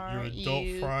your adult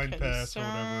frying pass or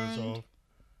whatever is off.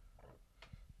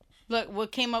 Look,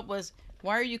 what came up was,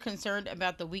 why are you concerned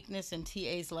about the weakness in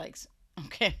TA's legs?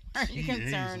 Okay, why are you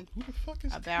concerned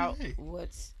about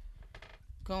what's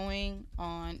going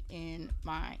on in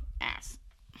my ass?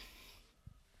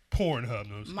 Pornhub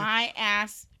knows. My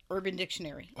ass, Urban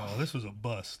Dictionary. Oh, this was a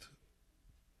bust.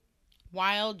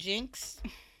 Wild Jinx.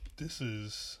 This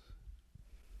is...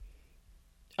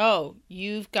 Oh,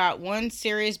 you've got one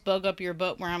serious bug up your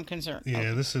butt where I'm concerned. Yeah,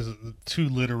 okay. This is too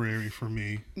literary for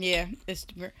me. Yeah, it's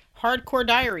Hardcore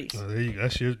Diaries. Oh, there you go.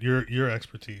 That's your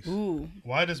expertise. Ooh.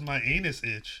 Why does my anus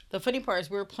itch? The funny part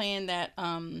is we were playing that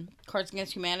Cards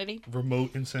Against Humanity.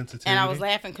 Remote insensitivity. And I was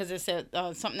laughing because it said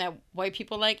something that white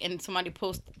people like, and somebody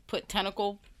put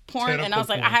tentacle porn, and I was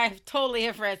like, I totally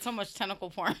have read so much tentacle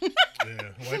porn.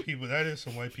 Yeah, white people. That is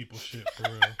some white people shit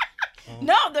for real.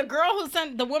 No,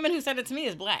 the woman who sent it to me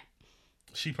is black.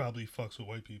 She probably fucks with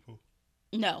white people.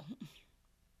 No.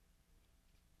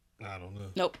 I don't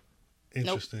know. Nope.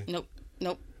 Interesting.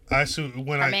 Nope. I assume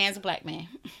when Her man's a black man.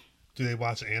 Do they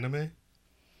watch anime?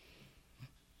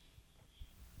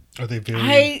 Are they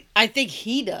very? I think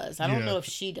he does. I don't Yeah, know if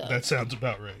she does. That sounds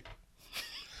about right.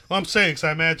 Well, I'm saying, because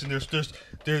I imagine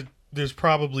there's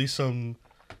probably some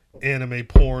anime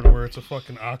porn where it's a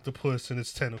fucking octopus and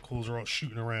its tentacles are all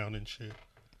shooting around and shit.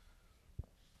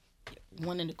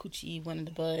 One in the coochie, one in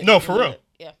the butt. No, for real.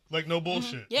 Yeah. Like, no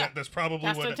bullshit. Yeah. That's probably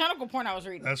That's what. the tentacle porn I was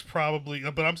reading. That's probably.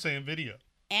 But I'm saying video.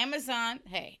 Amazon.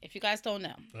 Hey, if you guys don't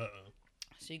know. Uh-oh.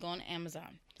 So you go on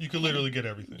Amazon. You could literally get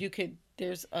everything. You could.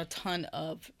 There's a ton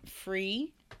of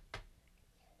free,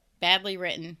 badly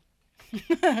written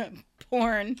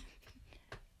porn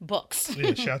books.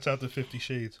 Yeah, shouts out to 50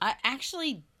 Shades. I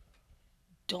actually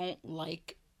don't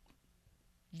like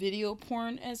video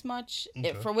porn as much.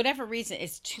 Okay. For whatever reason,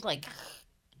 it's too like.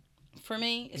 For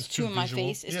me, it's too in my visual.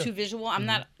 face. It's Yeah. too visual. I'm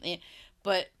not.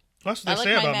 But That's I what they like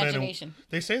say my about men. imagination.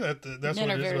 They say that that's Men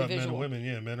what are it is very about men visual. and women.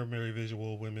 Yeah, men are very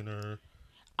visual. Women are.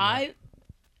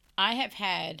 I have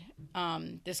had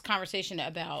this conversation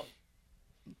about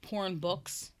porn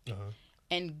books,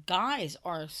 and guys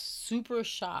are super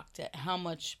shocked at how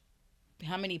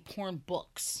many porn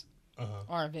books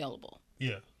are available.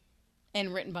 Yeah.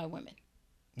 And written by women.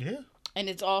 Yeah. And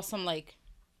it's all some like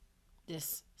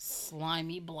this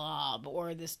slimy blob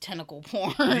or this tentacle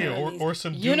porn. Yeah, or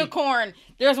some unicorn.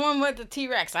 There's one with the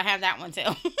T-Rex. I have that one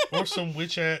too. Or some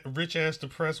rich ass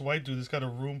depressed white dude that's got a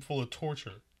room full of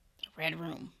torture. Red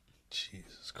Room.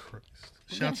 Jesus Christ.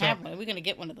 We're going to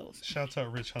get one of those. Shouts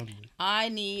out Rich Hundley. I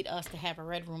need us to have a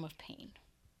Red Room of Pain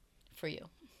for you.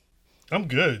 I'm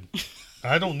good.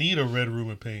 I don't need a red room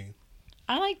of pain.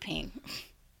 I like pain.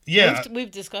 Yeah.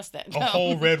 We've discussed that. A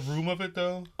whole red room of it,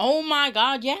 though? Oh, my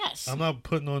God, yes. I'm not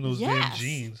putting on those damn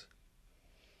jeans.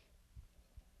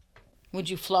 Would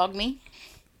you flog me?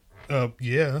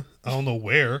 Yeah. I don't know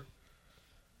where.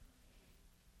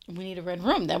 We need a red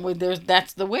room.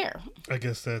 That's the where. I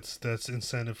guess that's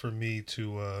incentive for me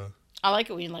to. I like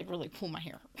it when you like really pull my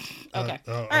hair. Okay.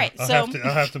 All right. I'll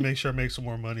have to make sure I make some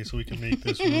more money so we can make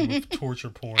this room of torture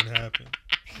porn happen.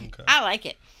 Okay. I like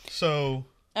it. So.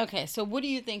 Okay. So what do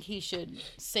you think he should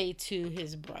say to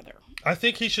his brother? I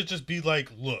think he should just be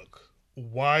like, "Look,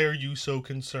 why are you so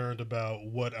concerned about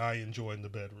what I enjoy in the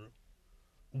bedroom?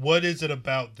 What is it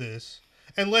about this?"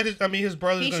 And his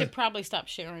brother. He should probably stop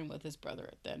sharing with his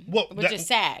brother then. Well, which is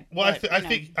sad. Well,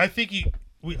 I think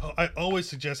I always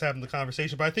suggest having the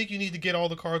conversation, but I think you need to get all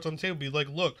the cards on the table. Be like,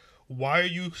 look, why are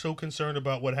you so concerned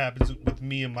about what happens with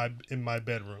me in my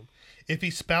bedroom? If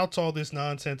he spouts all this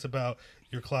nonsense about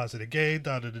your closet gay, you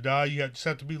just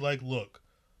have to be like, look,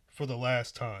 for the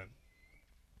last time,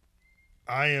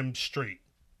 I am straight.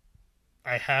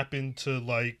 I happen to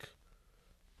like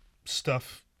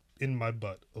stuff in my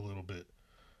butt a little bit.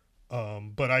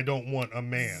 But I don't want a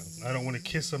man. I don't want to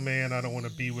kiss a man. I don't want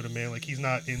to be with a man. Like, he's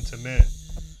not into men.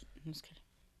 I'm just kidding.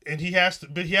 And he has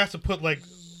to put like,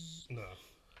 no.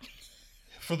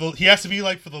 He has to be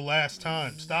like, for the last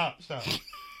time. Stop.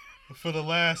 For the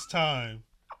last time,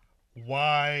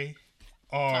 why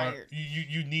are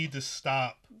you need to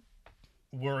stop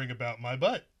worrying about my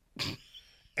butt.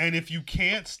 And if you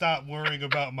can't stop worrying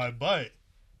about my butt,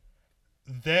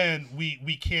 then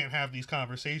we can't have these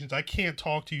conversations. I can't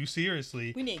talk to you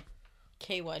seriously. We need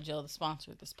KY Gel to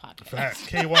sponsor this podcast. Facts.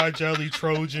 KY Jelly,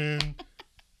 Trojan,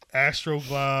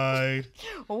 Astroglide.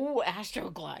 Oh,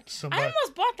 Astroglide. I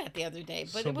almost bought that the other day,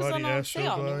 but it was on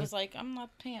sale. And it was like, I'm not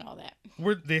paying all that.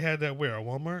 Where they had that where? At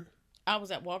Walmart? I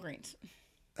was at Walgreens.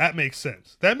 That makes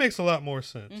sense. That makes a lot more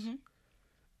sense. Mm-hmm.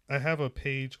 I have a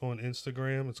page on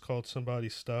Instagram. It's called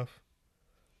Somebody's Stuff.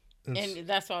 And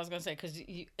that's what I was gonna say,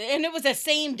 and it was the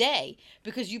same day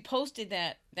because you posted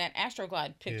that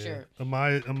Astroglide picture. Yeah.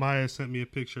 Amaya sent me a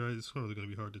picture. It's probably gonna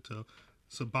be hard to tell.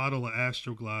 It's a bottle of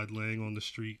Astroglide laying on the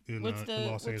street in Los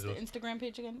Angeles. What's the Instagram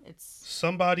page again? It's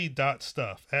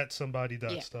somebody.stuff at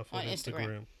somebody.stuff on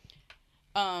Instagram.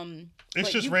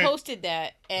 It's just you posted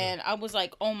that, and I was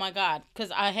like, oh my god, because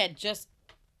I had just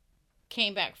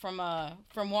came back from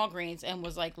Walgreens and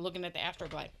was like looking at the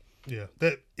Astroglide. Yeah,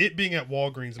 that it being at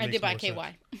Walgreens. I did buy KY.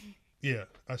 Sense. Yeah,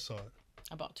 I saw it.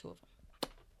 I bought 2 of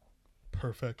them.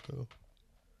 Perfecto.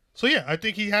 So yeah, I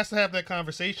think he has to have that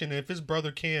conversation. If his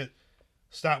brother can't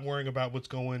stop worrying about what's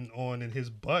going on in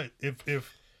his butt,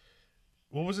 if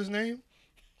what was his name?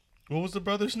 What was the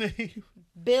brother's name?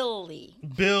 Billy.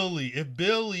 If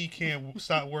Billy can't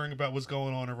stop worrying about what's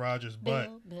going on in Roger's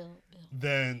butt,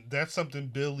 then that's something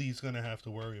Billy's gonna have to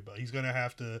worry about. He's gonna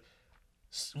have to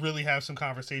really have some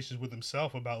conversations with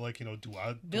himself about, like, do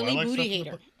I like booty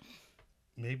hater?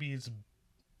 Maybe it's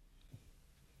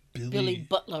Billy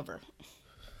butt lover.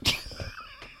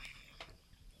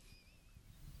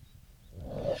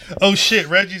 Oh shit,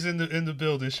 Reggie's in the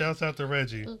building. Shouts out to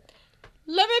Reggie.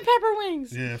 lemon pepper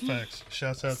wings. Yeah, facts.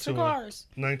 Shouts out Cigars.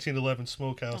 to 1911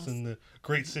 Smokehouse in the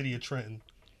great city of Trenton.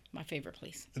 My favorite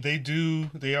place.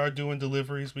 They are doing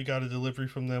deliveries. We got a delivery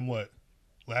from them,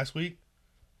 last week?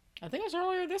 I think it was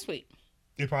earlier this week.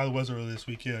 It probably was earlier this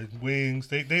week, yeah. Wings.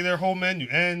 They their whole menu.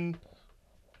 And you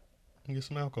can get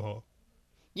some alcohol.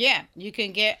 Yeah, you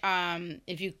can get,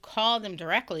 if you call them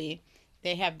directly,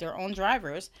 they have their own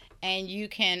drivers, and you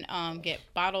can get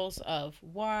bottles of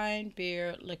wine,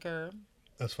 beer, liquor.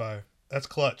 That's fire. That's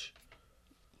clutch.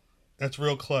 That's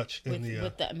real clutch with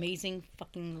the amazing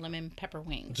fucking lemon pepper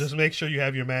wings. Just make sure you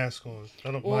have your mask on.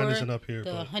 Mine isn't up here.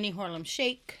 The honey Harlem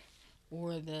shake,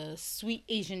 or the sweet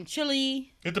Asian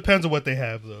chili. It depends on what they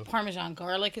have, though. Parmesan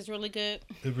garlic is really good.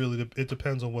 It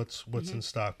depends on what's in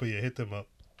stock. But yeah, hit them up.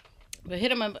 But hit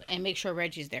them up and make sure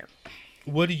Reggie's there.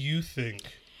 What do you think?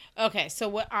 Okay, so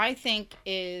what I think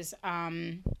is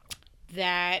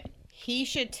that he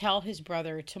should tell his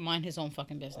brother to mind his own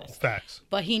fucking business. Facts.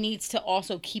 But he needs to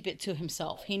also keep it to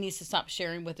himself. He needs to stop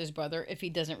sharing with his brother if he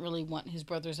doesn't really want his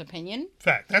brother's opinion.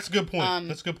 Fact. That's a good point.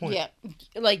 That's a good point. Yeah.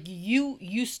 Like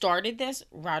you started this,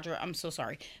 Roger, I'm so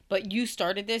sorry. But you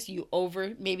started this,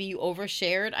 maybe you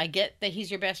overshared. I get that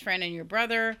he's your best friend and your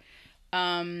brother.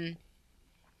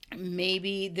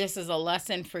 Maybe this is a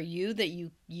lesson for you that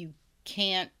you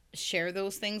can't share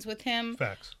those things with him.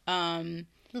 Facts.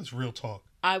 It's real talk.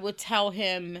 I would tell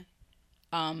him,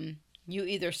 you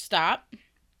either stop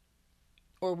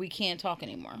or we can't talk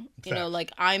anymore. Facts. You know,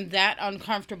 like, I'm that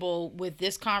uncomfortable with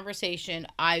this conversation.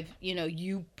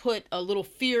 You put a little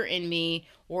fear in me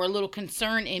or a little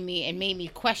concern in me and made me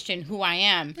question who I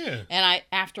am. Yeah. And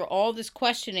after all this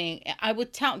questioning, I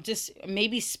would just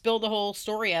maybe spill the whole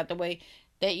story out the way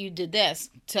that you did this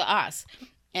to us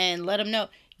and let him know.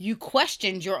 You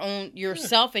questioned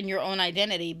yourself and your own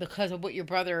identity because of what your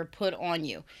brother put on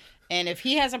you. And if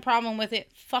he has a problem with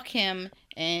it, fuck him.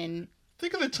 And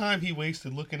think of the time he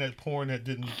wasted looking at porn that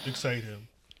didn't excite him.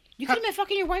 You could have been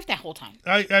fucking your wife that whole time.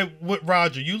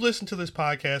 Roger, you listen to this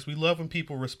podcast. We love when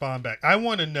people respond back. I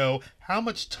want to know how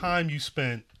much time you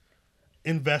spent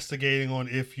investigating on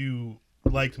if you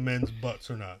liked men's butts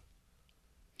or not.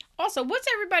 Also, what's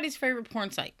everybody's favorite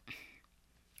porn site?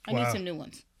 I need some new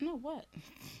ones. No, what?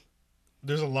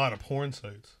 There's a lot of porn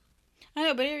sites. I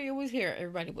know, but you always hear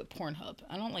everybody with Pornhub.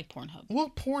 I don't like Pornhub. Well,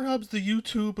 Pornhub's the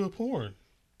YouTube of porn.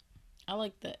 I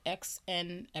like the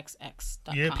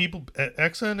XNXX.com. Yeah, people...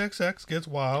 XNXX gets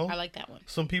wild. I like that one.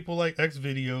 Some people like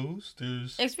Xvideos.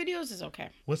 Xvideos is okay.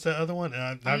 What's that other one?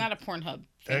 I'm not a Pornhub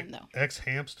fan, though.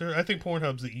 Xhamster? I think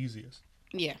Pornhub's the easiest.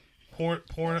 Yeah.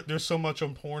 Porn. There's so much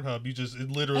on Pornhub.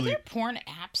 It literally... Are there porn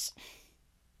apps?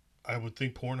 I would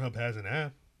think Pornhub has an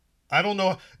app. I don't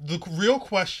know. The real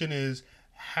question is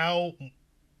how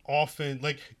often,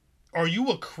 like, are you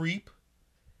a creep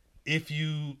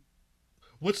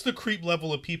what's the creep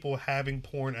level of people having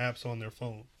porn apps on their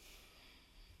phone?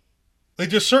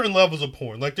 Like, there's certain levels of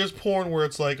porn. Like, there's porn where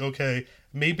it's like, okay,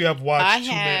 maybe I've watched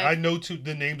I know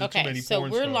the names of too many porn stars.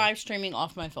 Okay, so we're live streaming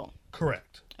off my phone.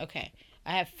 Correct. Okay.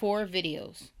 I have 4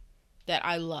 videos that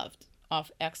I loved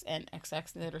off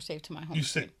XNXX that are saved to my home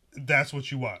screen. That's what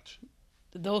you watch?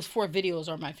 Those 4 videos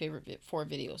are my favorite 4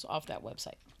 videos off that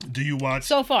website. Do you watch...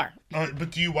 So far.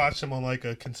 But do you watch them on, like,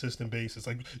 a consistent basis?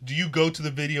 Like, do you go to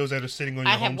the videos that are sitting on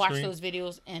your home screen? I have watched those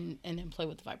videos and then play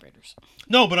with the vibrators.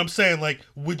 No, but I'm saying, like,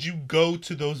 would you go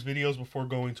to those videos before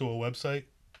going to a website?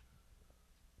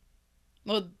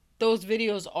 Well, those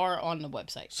videos are on the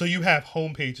website. So you have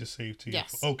home pages saved to you?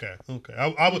 Yes. Okay.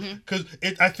 I would... Because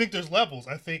I think there's levels.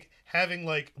 I think... Having,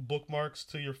 like, bookmarks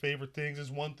to your favorite things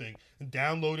is one thing.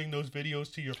 Downloading those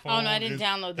videos to your phone. Oh, no, I didn't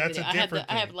download the video. That's a different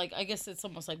thing. I have, like, I guess it's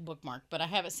almost like bookmark, but I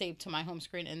have it saved to my home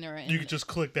screen and there. You can just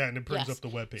click that and it brings up the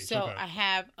webpage. So okay. I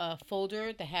have a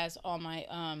folder that has all my,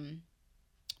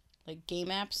 like, game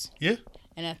apps. Yeah.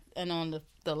 And on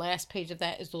the last page of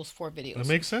that is those 4 videos. That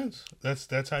makes sense.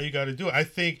 That's how you got to do it. I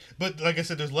think, but like I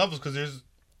said, there's levels because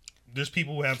there's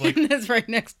people who have, like... It's right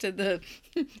next to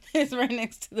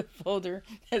the folder.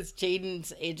 That's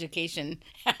Jaden's education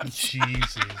apps.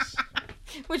 Jesus.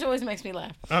 Which always makes me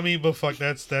laugh. I mean, but fuck,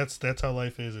 that's how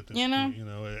life is at this point. You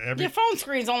know, your phone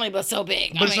screen's only but so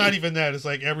big. But it's not even that. It's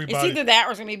like everybody... It's either that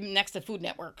or it's going to be next to Food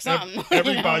Network. Something.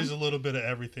 Everybody's a little bit of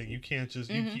everything. You can't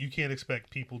just... You can't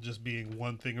expect people just being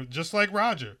one thing. Just like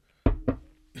Roger.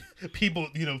 People,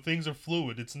 things are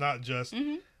fluid. It's not just,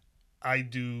 I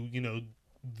do,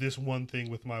 this one thing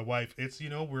with my wife. It's,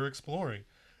 we're exploring.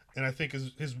 And I think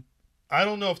his I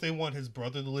don't know if they want his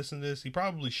brother to listen to this. He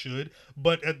probably should,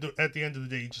 but at the end of the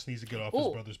day, he just needs to get off his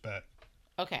brother's back.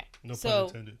 Okay. No pun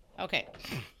intended. Okay.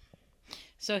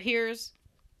 So here's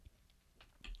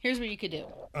what you could do.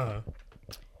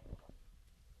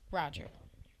 Roger,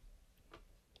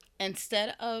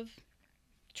 instead of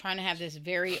trying to have this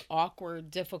very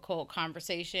awkward, difficult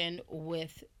conversation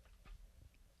with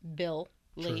Bill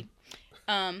Lee,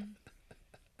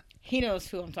 he knows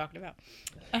who I'm talking about.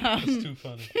 That's too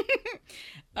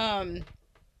funny.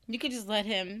 You could just let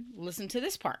him listen to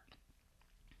this part.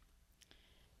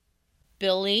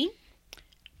 Billy,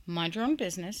 mind your own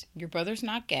business. Your brother's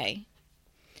not gay.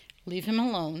 Leave him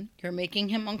alone. You're making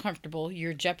him uncomfortable.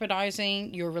 You're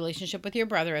jeopardizing your relationship with your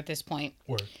brother at this point.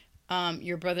 Word.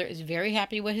 Your brother is very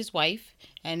happy with his wife,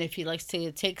 and if he likes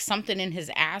to take something in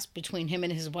his ass between him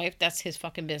and his wife, that's his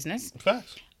fucking business.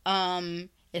 Facts.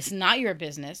 It's not your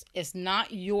business. It's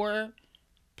not your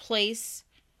place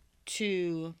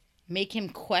to make him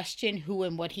question who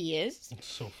and what he is. It's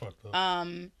so fucked up.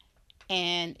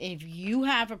 And if you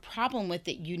have a problem with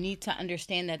it, you need to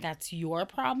understand that that's your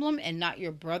problem and not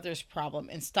your brother's problem,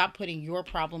 and stop putting your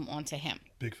problem onto him.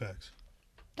 Big facts.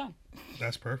 Done.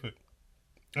 That's perfect.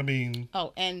 I mean...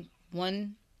 Oh, and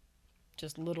one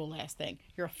just little last thing.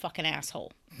 You're a fucking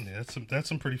asshole. Yeah, that's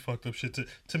some pretty fucked up shit.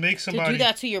 To make somebody... To do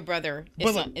that to your brother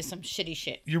is some shitty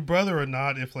shit. Your brother or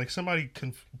not, if like somebody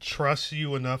trusts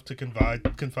you enough to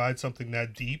confide something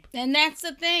that deep... And that's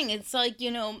the thing. It's like,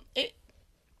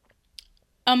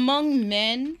 among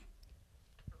men,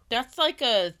 that's like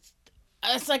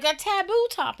it's like a taboo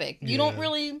topic. You don't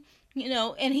really...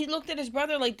 and he looked at his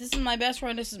brother like, this is my best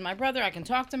friend, this is my brother, I can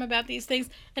talk to him about these things,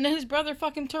 and then his brother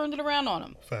fucking turned it around on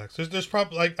him. Facts. There's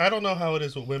probably, like, I don't know how it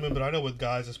is with women, but I know with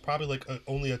guys, it's probably like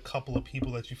only a couple of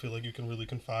people that you feel like you can really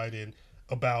confide in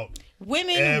about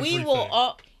women. Everything. We will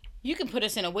all... You can put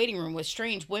us in a waiting room with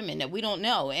strange women that we don't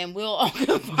know, and we'll all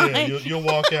confide. Yeah, you'll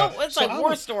walk out. It's like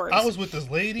war stories. I was with this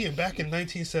lady, and back in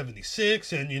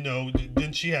 1976, and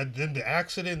then she had the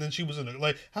accident, and then she was in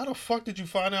like, how the fuck did you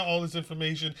find out all this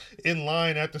information in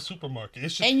line at the supermarket?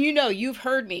 It's just, and you've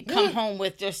heard me come home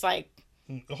with just like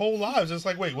whole lives. It's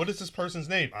like, wait, what is this person's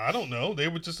name? I don't know. They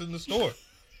were just in the store.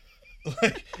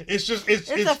 Like, it's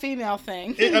a female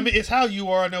thing. It's how you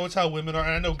are. I know it's how women are.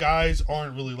 And I know guys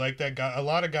aren't really like that. A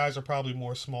lot of guys are probably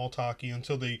more small talky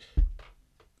until they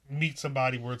meet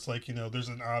somebody where it's like, there's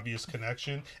an obvious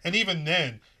connection. And even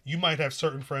then, you might have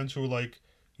certain friends who are like,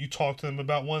 you talk to them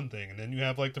about one thing, and then you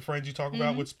have like the friends you talk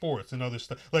about with sports and other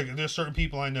stuff. Like, there's certain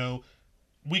people I know,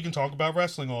 we can talk about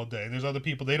wrestling all day, and there's other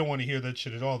people, they don't want to hear that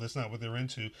shit at all. That's not what they're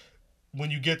into. When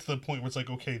you get to the point where it's like,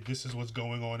 okay, this is what's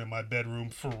going on in my bedroom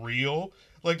for real,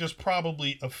 like, there's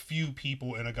probably a few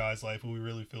people in a guy's life who he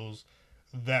really feels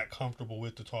that comfortable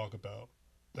with to talk about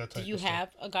that type of stuff. Do you have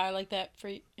a guy like that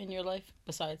in your life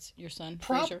besides your son,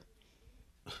 Fraser?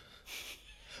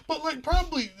 But, like,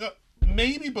 probably,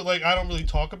 maybe, but, like, I don't really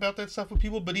talk about that stuff with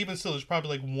people, but even still, there's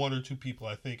probably, like, one or two people,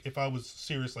 I think, if I was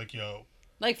serious, like, yo.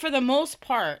 Like, for the most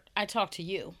part, I talk to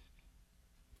you.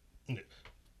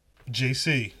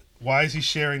 JC. Why is he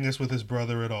sharing this with his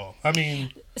brother at all? I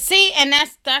mean... See, and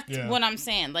that's what I'm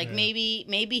saying. Like, maybe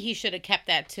he should have kept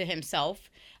that to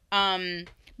himself.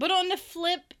 But on the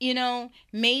flip,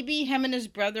 maybe him and his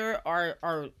brother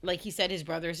are, like he said, his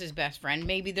brother's his best friend.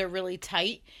 Maybe they're really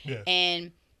tight. Yeah.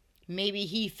 And maybe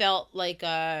he felt like,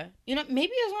 maybe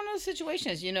it was one of those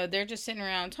situations, they're just sitting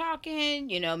around talking,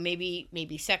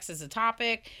 maybe sex is a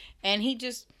topic. And he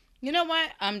just, you know what?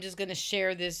 I'm just going to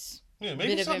share this... Yeah,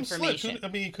 maybe bit something of information. Slick. I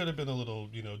mean, he could have been a little,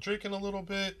 drinking a little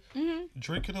bit,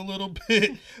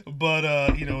 but,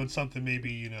 and something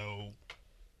maybe,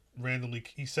 randomly,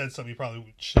 he said something he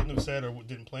probably shouldn't have said or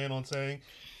didn't plan on saying,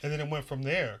 and then it went from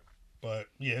there. But,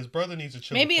 yeah, his brother needs to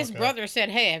chill. Maybe his brother said,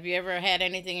 hey, have you ever had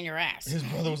anything in your ass? His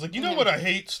brother was like, what I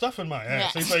hate? Stuff in my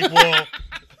ass. Yes. He's like, well,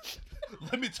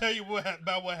 let me tell you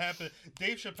about what happened.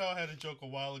 Dave Chappelle had a joke a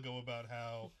while ago about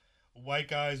how white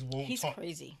guys won't talk. He's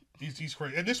crazy. He's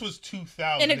crazy, and this was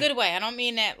 2000. In a good way. I don't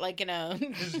mean that like in a.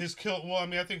 his kill. Well, I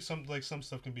mean, I think some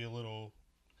stuff can be a little.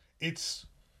 It's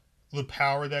the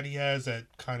power that he has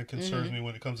that kind of concerns me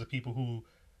when it comes to people who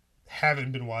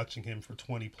haven't been watching him for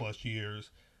 20 plus years,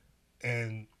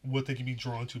 and what they can be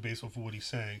drawn to based off of what he's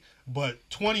saying. But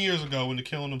 20 years ago, in the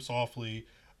Killing Him Softly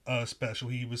special,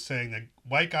 he was saying that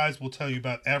white guys will tell you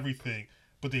about everything,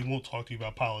 but they won't talk to you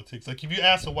about politics. Like, if you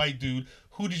ask a white dude,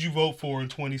 who did you vote for in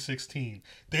 2016?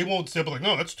 They won't say, like,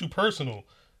 no, that's too personal.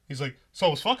 He's like, so I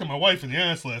was fucking my wife in the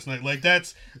ass last night. Like,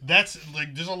 that's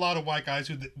like, there's a lot of white guys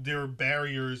who, their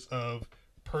barriers of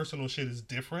personal shit is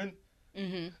different.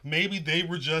 Mm-hmm. Maybe they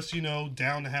were just,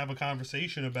 down to have a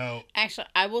conversation about... Actually,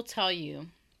 I will tell you,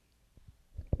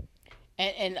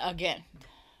 and again,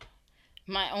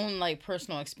 my own, like,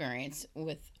 personal experience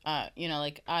with,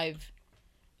 like, I've...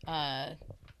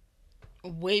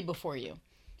 way before you.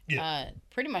 Yeah.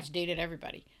 Pretty much dated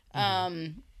everybody.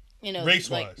 Mm-hmm. you know, Race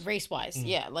like wise. race wise.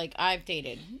 Yeah, like I've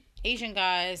dated Asian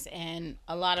guys and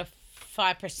a lot of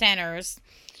 5%ers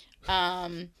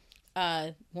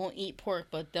won't eat pork,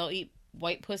 but they'll eat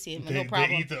white pussy with no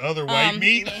problem. They eat the other white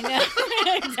meat.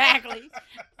 Exactly.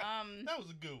 That was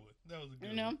a good one. That was a good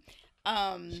You know,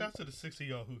 one. Shout out to the 6 of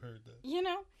y'all who heard that. You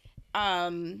know,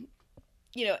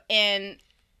 and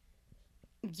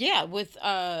yeah, with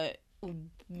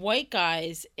white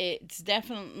guys, it's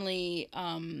definitely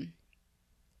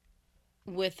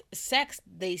with sex,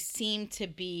 they seem to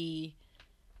be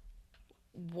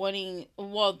wanting,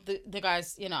 well, the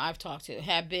guys, you know, I've talked to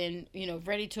have been, you know,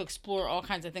 ready to explore all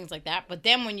kinds of things like that. But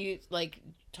then when you like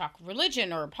talk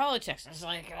religion or politics, it's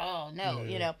like, oh no,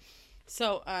 you know.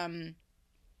 So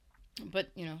but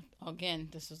you know, again,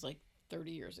 this was like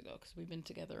 30 years ago because we've been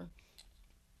together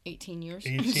 18 years.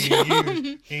 18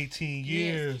 years. 18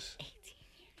 years.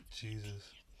 Jesus.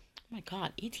 Oh my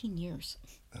God, 18 years.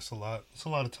 That's a lot. It's a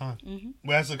lot of time. Mm-hmm.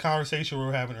 Well, that's the conversation we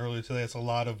were having earlier today. It's a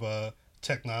lot of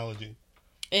technology.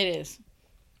 It is.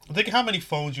 Think how many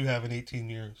phones you have in 18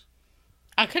 years.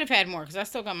 I could have had more because I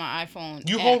still got my iPhone.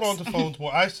 You X. hold on to phones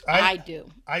more. I do.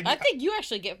 I think you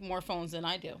actually get more phones than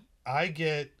I do. I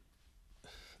get.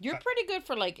 You're pretty good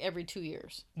for like every 2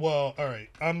 years. Well, all right.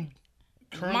 I'm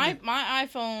currently my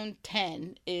iPhone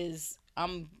 10 is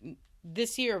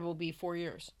this year will be 4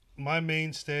 years. My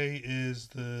mainstay is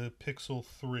the Pixel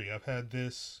 3. I've had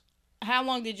this. How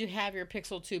long did you have your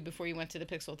Pixel 2 before you went to the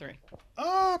Pixel 3?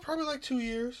 Probably like 2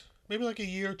 years. Maybe like a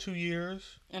year, 2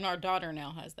 years. And our daughter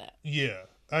now has that. Yeah.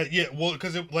 Yeah, well,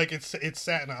 because it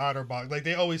sat in an OtterBox. Like,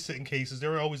 they always sit in cases.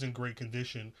 They're always in great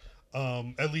condition.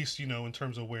 At least, you know, in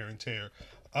terms of wear and tear.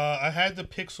 I had the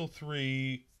Pixel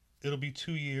 3. It'll be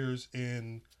 2 years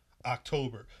in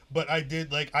October. But I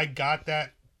got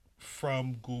that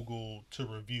from Google to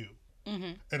review.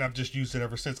 Mm-hmm. And I've just used it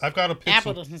ever since. I've got a Pixel.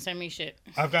 Apple doesn't send me shit.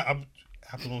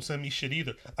 Apple don't send me shit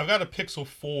either. I've got a Pixel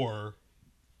 4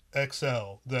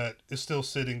 XL that is still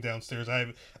sitting downstairs.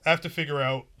 I have to figure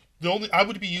out I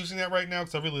would be using that right now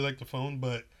because I really like the phone,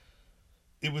 but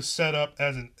it was set up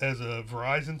as a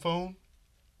Verizon phone,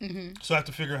 so I have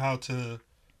to figure out how to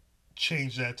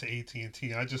change that to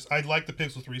AT&T. I like the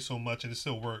Pixel 3 so much, and it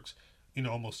still works. You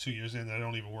know, almost 2 years in, I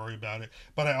don't even worry about it.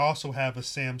 But I also have a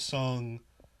Samsung.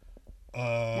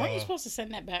 Weren't you supposed to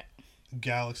send that back?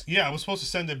 Galaxy. Yeah, I was supposed to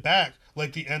send it back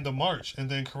like the end of March, and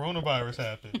then coronavirus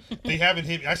happened. They haven't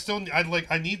hit me.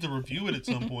 I need to review it at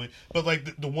some point, but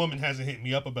like the woman hasn't hit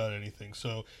me up about anything.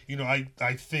 So, you know,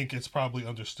 I think it's probably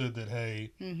understood that,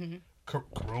 hey,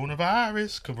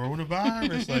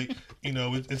 coronavirus, like, you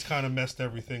know, it's kind of messed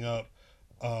everything up.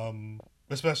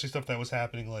 Especially stuff that was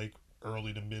happening like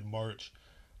early to mid March.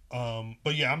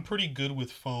 But yeah, I'm pretty good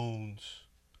with phones.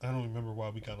 I don't remember why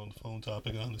we got on the phone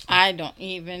topic, honestly. I don't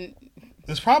even.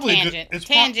 It's probably tangent.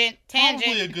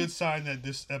 Probably a good sign that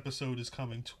this episode is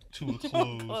coming to a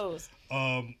close.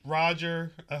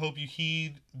 Roger, I hope you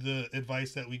heed the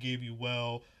advice that we gave you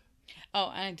well.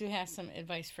 Oh, and I do have some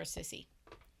advice for Sissy.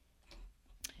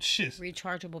 Shit.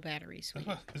 Rechargeable batteries.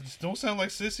 Don't sound like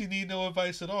Sissy need no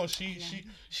advice at all. She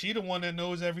the one that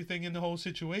knows everything in the whole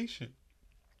situation.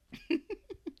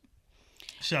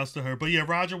 Shouts to her. But yeah,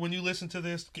 Roger, when you listen to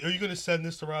this, are you going to send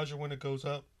this to Roger when it goes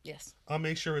up? Yes. I'll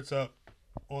make sure it's up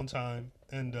on time.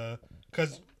 And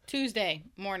because Tuesday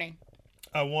morning.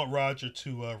 I want Roger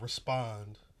to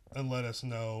respond and let us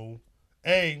know,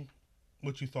 A,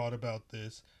 what you thought about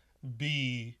this.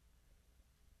 B,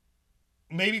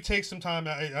 maybe take some time.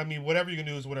 I mean, whatever you're going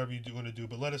to do is whatever you're going to do.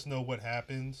 But let us know what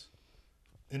happens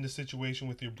in the situation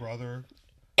with your brother.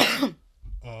 I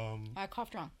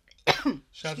coughed wrong.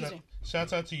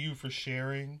 Shouts out to you for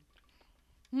sharing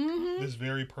this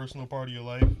very personal part of your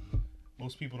life.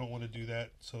 Most people don't want to do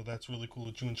that, so that's really cool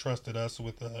that you entrusted us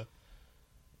with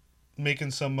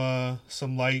making some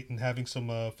light and having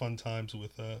some fun times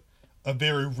with a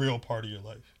very real part of your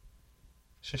life.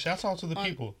 Shouts out to the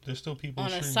people. There's still people.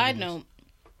 On a side note,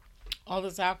 all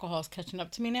this alcohol is catching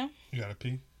up to me now. You gotta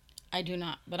pee? I do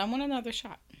not, but I want another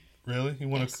shot. Really? You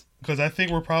want to? Because I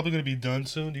think we're probably going to be done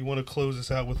soon. Do you want to close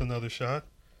this out with another shot?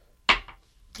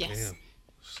 Yes. Damn.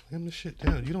 Slam the shit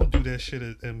down. You don't do that shit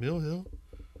at Mill Hill.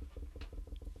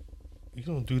 You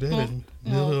don't do that at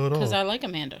Mill Hill at all. Because I like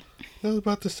Amanda. I was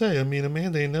about to say, I mean,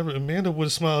 Amanda would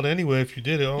have smiled anyway if you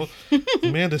did it.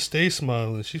 Amanda stays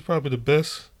smiling. She's probably the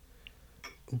best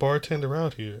bartender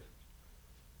out here.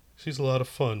 She's a lot of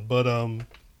fun. But,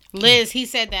 Liz, he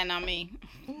said that, not me.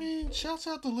 I mean, shouts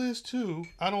out to Liz, too.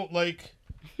 I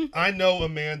know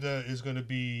Amanda is going to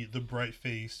be the bright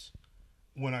face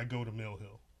when I go to Mill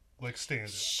Hill. Like,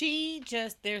 standard.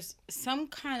 There's some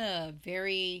kind of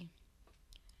very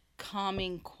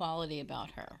calming quality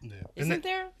about her. Yeah. Isn't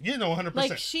there? Yeah, no, 100%.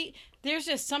 Like there's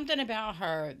just something about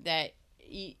her that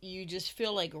you just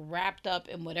feel like wrapped up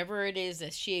in whatever it is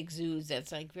that she exudes.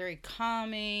 That's like very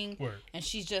calming. Word. And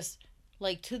she's just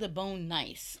like to the bone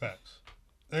nice. Facts.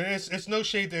 And it's no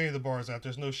shade to any of the bars out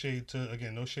there. There's no shade to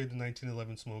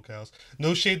 1911 Smokehouse.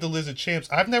 No shade to Liz at Champs.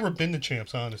 I've never been to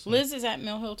Champs, honestly. Liz is at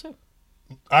Mill Hill too.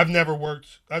 I've never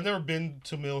been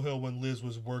to Mill Hill when Liz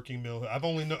was working Mill Hill.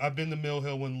 I've been to Mill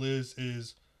Hill when Liz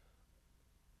is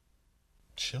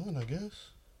chilling, I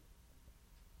guess.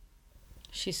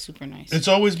 She's super nice. It's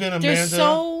always been Amanda. There's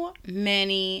so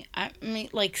many. I mean,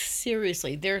 like,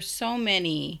 seriously, there's so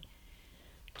many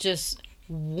just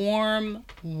warm,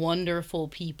 wonderful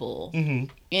people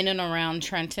in and around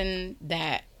Trenton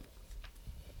that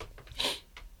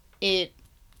it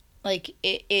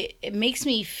makes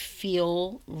me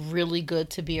feel really good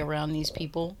to be around these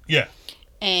people. Yeah.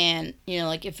 And,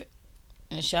 like,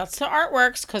 and shouts to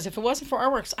Artworks, because if it wasn't for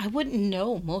Artworks, I wouldn't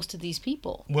know most of these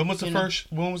people. When was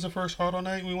the first Hard On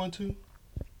Night we went to?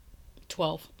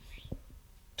 12.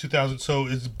 2000. So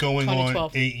it's going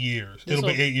on 8 years. It'll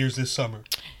be 8 years this summer.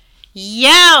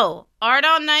 Yo! Art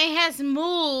All Night has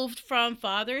moved from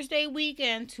Father's Day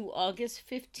weekend to August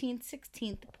 15th,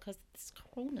 16th because of this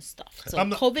Corona stuff. So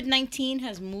COVID-19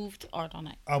 has moved Art All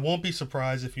Night. I won't be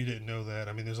surprised if you didn't know that.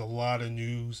 I mean, there's a lot of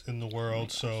news in the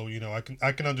world, so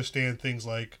I can understand things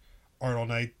like Art All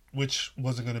Night, which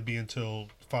wasn't going to be until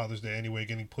Father's Day anyway,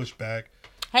 getting pushed back.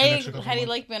 How do you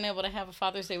like being able to have a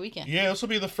Father's Day weekend? Yeah, this will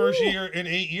be the first year in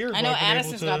 8 years. I know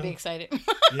Addison's got to be excited.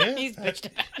 Yeah, he's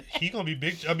bitched about it. He's gonna be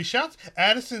big. I mean,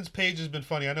 Addison's page has been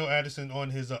funny. I know Addison on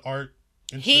his art.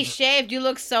 Instagram. He shaved. You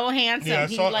look so handsome. Yeah,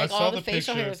 I saw all the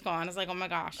facial picture. hair is gone. It's like, oh my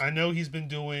gosh. I know he's been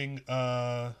doing.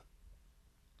 I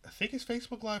think it's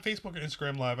Facebook or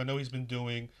Instagram Live. I know he's been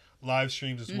doing live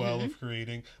streams as well of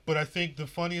creating. But I think the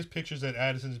funniest pictures that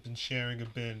Addison's been sharing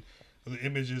have been the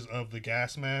images of the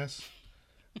gas mask.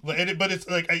 But it's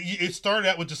like it started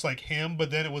out with just like him,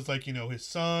 but then it was like his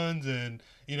sons, and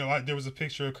there was a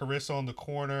picture of Carissa on the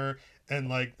corner, and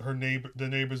like the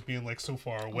neighbors being like so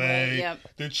far away. Right, yep.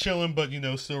 They're chilling, but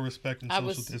still respecting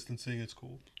social distancing. It's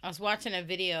cool. I was watching a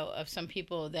video of some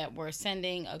people that were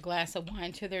sending a glass of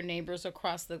wine to their neighbors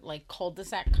across the like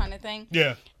cul-de-sac kind of thing.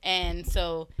 Yeah. And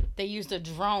so they used a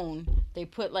drone. They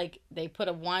put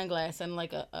a wine glass in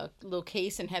like a little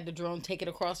case and had the drone take it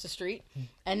across the street.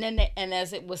 And then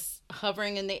as it was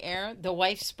hovering in the air, the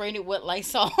wife sprayed it with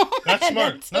Lysol. That's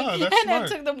smart. Then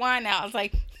took the wine out. I was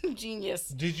like, genius.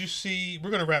 Did you see? We're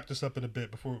gonna wrap this up in a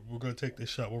bit before we're gonna take this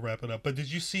shot. We'll wrap it up. But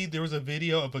did you see? There was a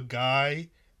video of a guy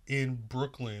in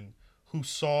Brooklyn who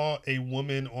saw a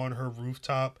woman on her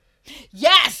rooftop.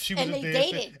 Yes, and they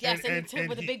dated. Yes, and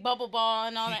with a big bubble ball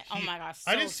and all that. Oh my gosh,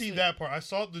 I didn't see that part. I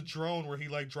saw the drone where he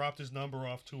like dropped his number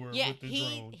off to her with the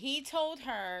drone. He told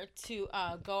her to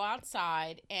go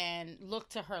outside and look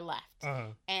to her left,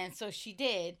 and so she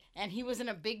did. And he was in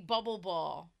a big bubble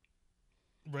ball,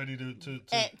 ready to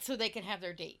so they could have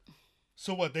their date.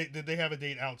 So what? Did they have a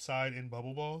date outside in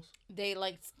bubble balls? They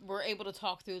were able to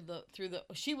talk through the.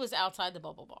 She was outside the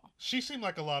bubble ball. She seemed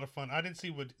like a lot of fun. I didn't see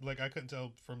I couldn't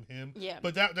tell from him. Yeah.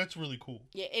 But that's really cool.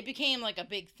 Yeah, it became like a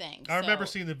big thing. I remember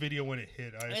seeing the video when it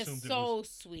hit. I assumed it was so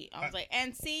sweet. I was like,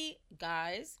 and see,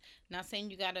 guys, not saying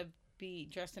you gotta be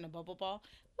dressed in a bubble ball,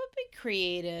 but be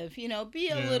creative. Be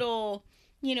a little.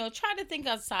 Try to think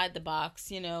outside the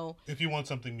box. If you want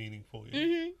something meaningful. Yeah.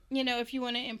 Mm-hmm. If you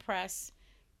want to impress.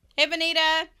 Hey,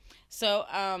 Vanita. So,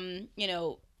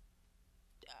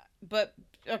 but,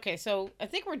 okay, so I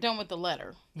think we're done with the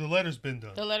letter. The letter's been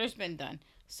done.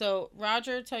 So,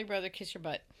 Roger, tell your brother, kiss your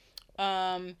butt.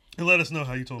 And let us know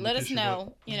how you told him to kiss your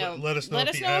butt. Let us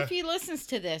know if he listens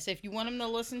to this. If you want him to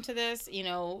listen to this,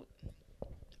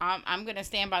 I'm going to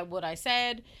stand by what I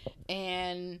said.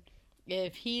 And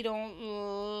if he don't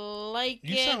like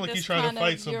you sound like you're trying to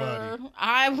fight somebody.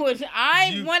 I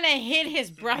want to hit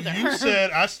his brother. You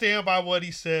said I stand by what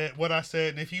he said, what I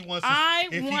said, and if he wants,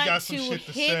 if he got some shit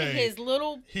to say, his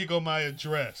little here go my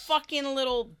address. Fucking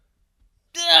little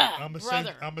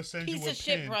brother. I'm gonna send you a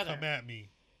pin. Brother. Come at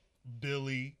me, Bill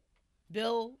Lee.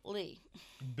 Bill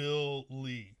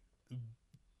Lee.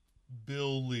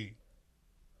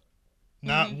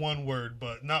 Not one word,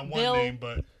 but not one name,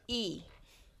 but E.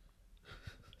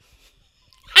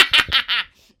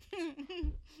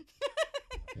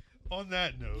 On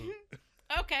that note.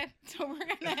 Okay, so we're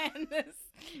gonna end this.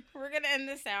 We're gonna end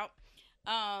this out.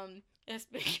 It's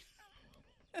been.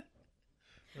 Wait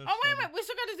a minute. We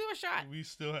still got to do a shot.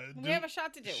 We have a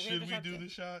shot to do. Should we do the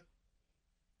shot?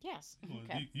 Yes.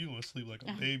 Okay. You gonna sleep like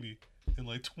a baby in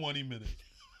like 20 minutes.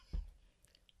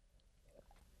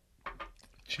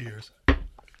 Cheers.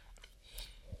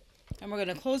 And we're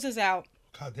gonna close this out.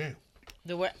 God damn.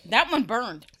 The way that one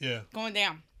burned. Yeah. Going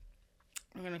down.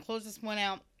 We're gonna close this one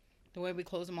out the way we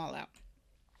close them all out.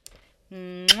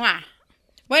 Mwah.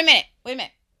 Wait a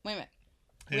minute.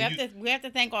 We have to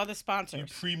thank all the You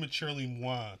sponsors. prematurely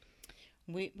mwah.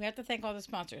 We have to thank all the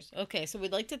sponsors. Okay, so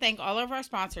we'd like to thank all of our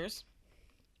sponsors.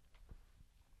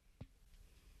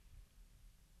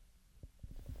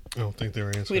 I don't think they're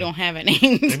answering. We don't have any.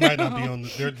 They might not be on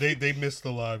the. They missed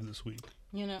the live this week.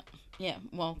 You know, yeah.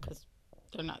 Well, because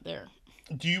they're not there.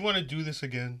 Do you want to do this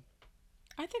again?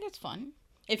 I think it's fun.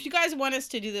 If you guys want us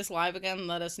to do this live again,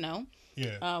 let us know.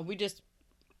 Yeah. We just,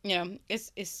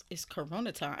 it's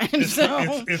Corona time.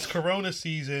 It's Corona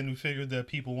season. We figured that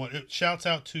people want. Shouts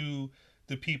out to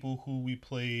the people who we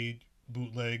played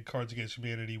bootleg Cards Against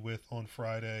Humanity with on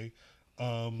Friday.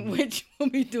 Which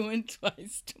we'll be doing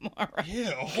twice tomorrow.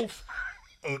 Yeah, a whole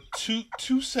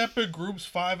two separate groups,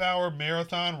 5-hour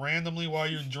marathon randomly while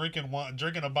you're drinking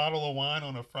a bottle of wine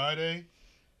on a Friday.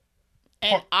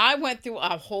 And I went through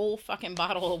a whole fucking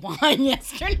bottle of wine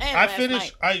yesterday. I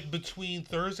finished. Between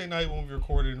Thursday night when we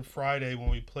recorded and Friday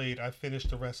when we played, I finished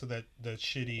the rest of that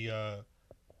shitty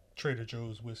Trader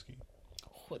Joe's whiskey.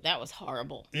 Oh, that was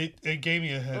horrible. It gave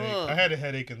me a headache. Ugh. I had a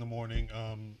headache in the morning.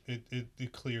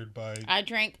 It cleared by. I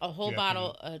drank a whole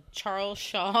bottle of Charles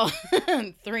Shaw,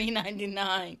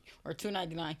 $3.99 or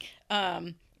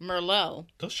 $2.99. Merlot.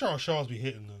 Those Charles Shaws be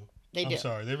hitting though. They do. I'm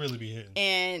sorry, they really be hitting.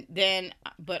 And then,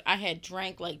 but I had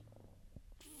drank like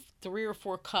 3 or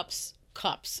 4 cups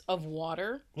of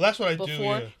water. Well, that's what I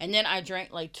before, do. Yeah. And then I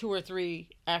drank like 2 or 3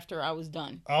 after I was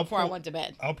done. I went to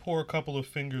bed. I'll pour a couple of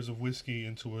fingers of whiskey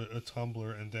into a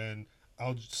tumbler, and then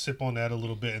I'll sip on that a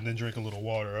little bit, and then drink a little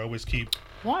water. I always keep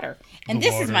water. And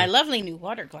this is my lovely new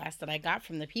water glass that I got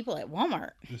from the people at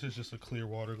Walmart. This is just a clear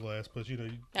water glass, but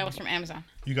that was from Amazon.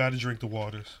 You got to drink the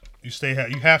waters. You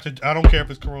have to. I don't care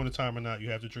if it's Corona time or not. You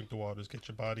have to drink the waters. Get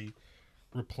your body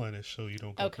replenished so you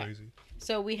don't go crazy.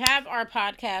 So we have our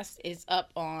podcast is up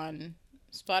on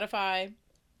Spotify,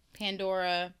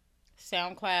 Pandora,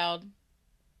 SoundCloud,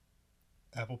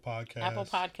 Apple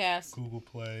Podcasts, Google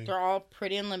Play. They're all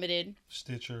pretty unlimited.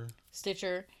 Stitcher.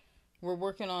 We're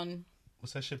working on.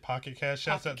 What's that shit? Pocket Cast.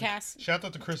 Shout out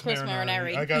to Chris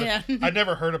Marinari. I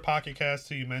never heard of Pocket Cast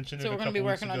till you mentioned it. So we're going to be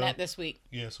working on that this week.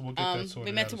 Yeah, so we'll get that sorted.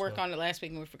 We meant to work on it last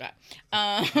week and we forgot.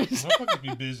 Motherfuckers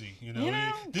be busy,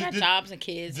 got jobs and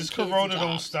kids. This Corona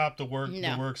don't stop the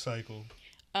work cycle.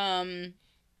 I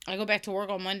go back to work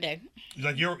on Monday.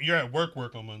 Like you're at work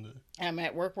on Monday. I'm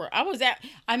at work.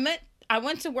 I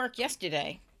went to work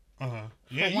yesterday. Yeah.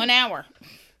 For 1 hour.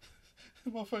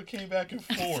 The motherfucker came back at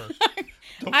 4.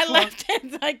 I left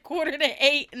at like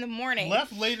 7:45 in the morning.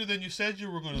 Left later than you said you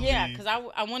were going to leave. Yeah, because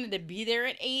I wanted to be there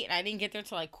at 8, and I didn't get there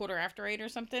till like 8:15 or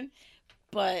something.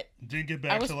 But didn't get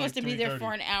back. I was till supposed like to be there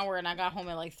for an hour, and I got home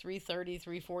at like 3:30,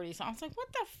 3:40. So I was like,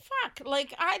 "What the fuck?"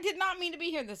 Like I did not mean to be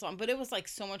here this long, but it was like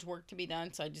so much work to be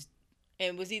done. So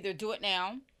it was either do it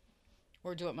now,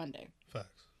 or do it Monday.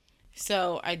 Facts.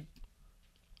 So I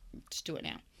just do it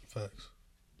now. Facts.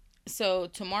 So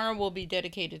tomorrow will be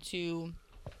dedicated to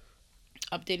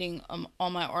updating all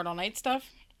my Art All Night stuff.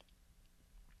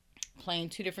 Playing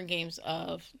 2 different games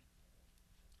of,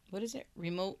 what is it?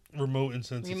 Remote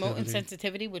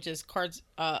Insensitivity, which is cards,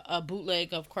 a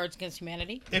bootleg of Cards Against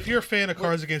Humanity. If you're a fan of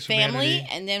Cards Against Humanity. Family,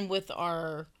 and then with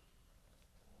our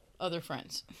other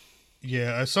friends.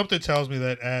 Yeah, something tells me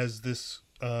that as this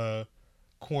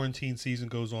quarantine season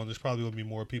goes on, there's probably going to be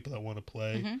more people that want to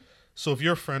play. Mm-hmm. So if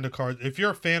you're a fan of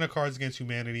Cards Against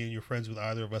Humanity and you're friends with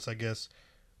either of us, I guess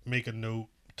make a note,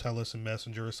 tell us in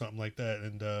Messenger or something like that,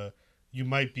 and you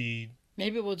might be.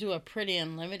 Maybe we'll do a Pretty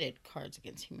Unlimited Cards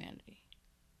Against Humanity.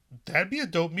 That'd be a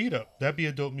dope meetup.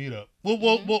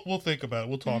 We'll think about it.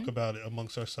 We'll talk about it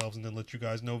amongst ourselves and then let you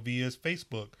guys know via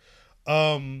Facebook.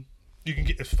 You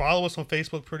can follow us on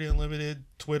Facebook, Pretty Unlimited,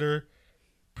 Twitter,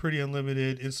 Pretty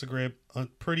Unlimited, Instagram,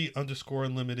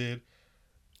 Pretty_Unlimited.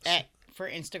 For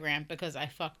Instagram because I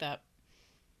fucked up.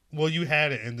 Well, you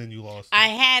had it and then you lost it. I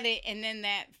had it and then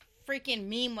that freaking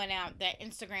meme went out that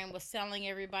Instagram was selling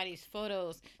everybody's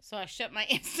photos. So I shut my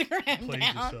Instagram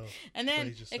down. And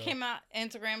then it came out,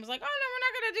 Instagram was like, oh no, we're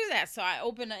not going to do that. So I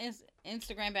opened the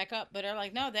Instagram back up, but they're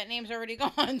like, no, that name's already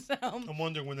gone. So I'm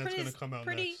wondering when that's going to come out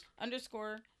next.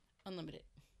 Pretty_Unlimited.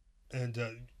 And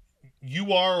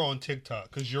you are on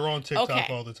TikTok because you're on TikTok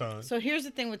all the time. So here's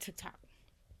the thing with TikTok.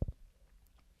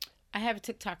 I have a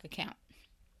TikTok account.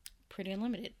 Pretty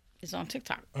Unlimited is on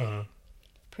TikTok.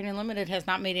 Pretty Unlimited has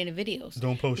not made any videos.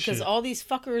 Don't post because shit. all these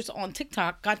fuckers on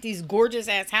TikTok got these gorgeous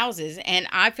ass houses, and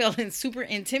I felt super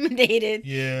intimidated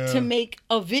to make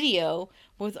a video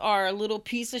with our little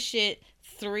piece of shit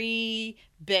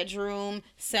 3-bedroom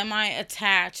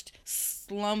semi-attached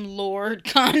slumlord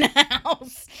kind of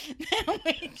house.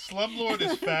 Slumlord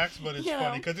is facts, but it's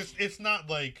funny because it's not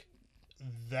like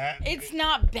that. It's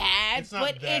not bad, it's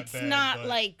not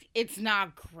it's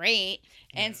not great.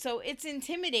 Yeah. And so it's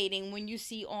intimidating when you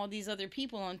see all these other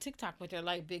people on TikTok with their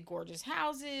like big gorgeous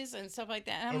houses and stuff like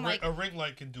that. And I'm like, a ring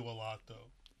light can do a lot though.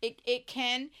 It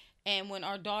can. And when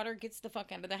our daughter gets the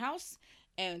fuck out of the house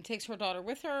and takes her daughter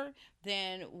with her,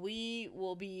 then we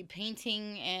will be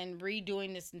painting and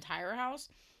redoing this entire house.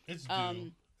 It's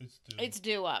due. It's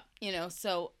due up,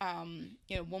 So,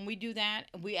 when we do that,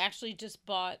 we actually just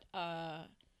bought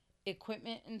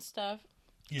equipment and stuff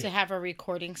to have a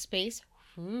recording space.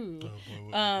 Ooh.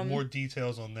 Oh, boy. More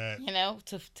details on that.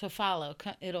 To follow.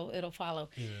 It'll follow.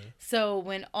 Yeah. So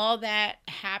when all that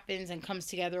happens and comes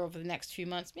together over the next few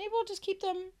months, maybe we'll just keep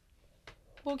them.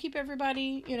 We'll keep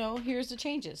everybody. Here's the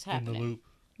changes happening. In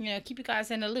the loop. Keep you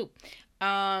guys in the loop.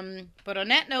 But on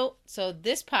that note, so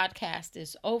this podcast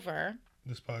is over.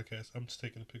 This podcast. I'm just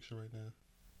taking a picture right now.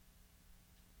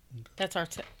 Okay. That's our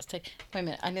take. Wait a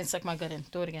minute. I didn't suck my gut in.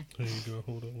 Do it again. There you go.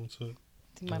 Hold on one sec.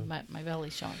 My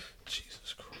belly's showing.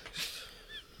 Jesus Christ.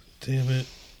 Damn it.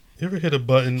 You ever hit a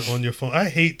button on your phone? I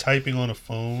hate typing on a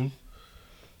phone.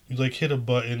 You like hit a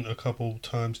button a couple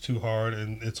times too hard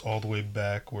and it's all the way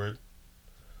backward.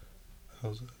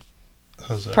 How's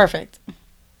that? Perfect.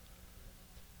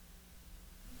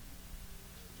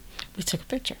 We took a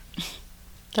picture.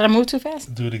 Did I move too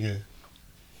fast? Do it again.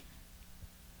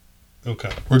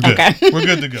 Okay. We're good. Okay. We're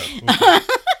good to go. Okay.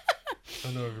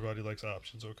 I know everybody likes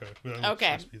options. Okay.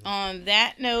 Okay. On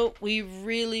that note, we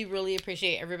really, really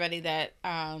appreciate everybody that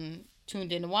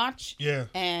tuned in to watch. Yeah.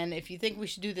 And if you think we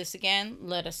should do this again,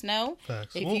 let us know.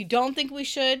 Facts. If you don't think we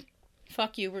should,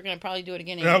 fuck you. We're going to probably do it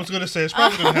again. Yeah, I was going to say, it's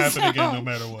probably going to happen again no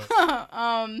matter what.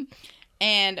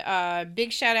 And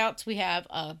big shout outs. We have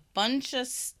a bunch of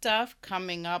stuff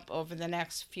coming up over the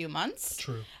next few months.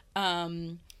 True.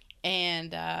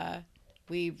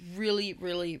 We really,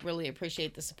 really, really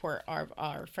appreciate the support of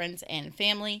our friends and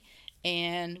family.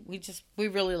 And we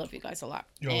really love you guys a lot.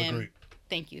 Y'all are great.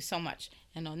 Thank you so much.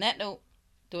 And on that note,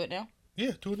 do it now?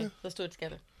 Yeah, do it now. Let's do it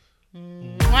together.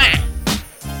 Mwah!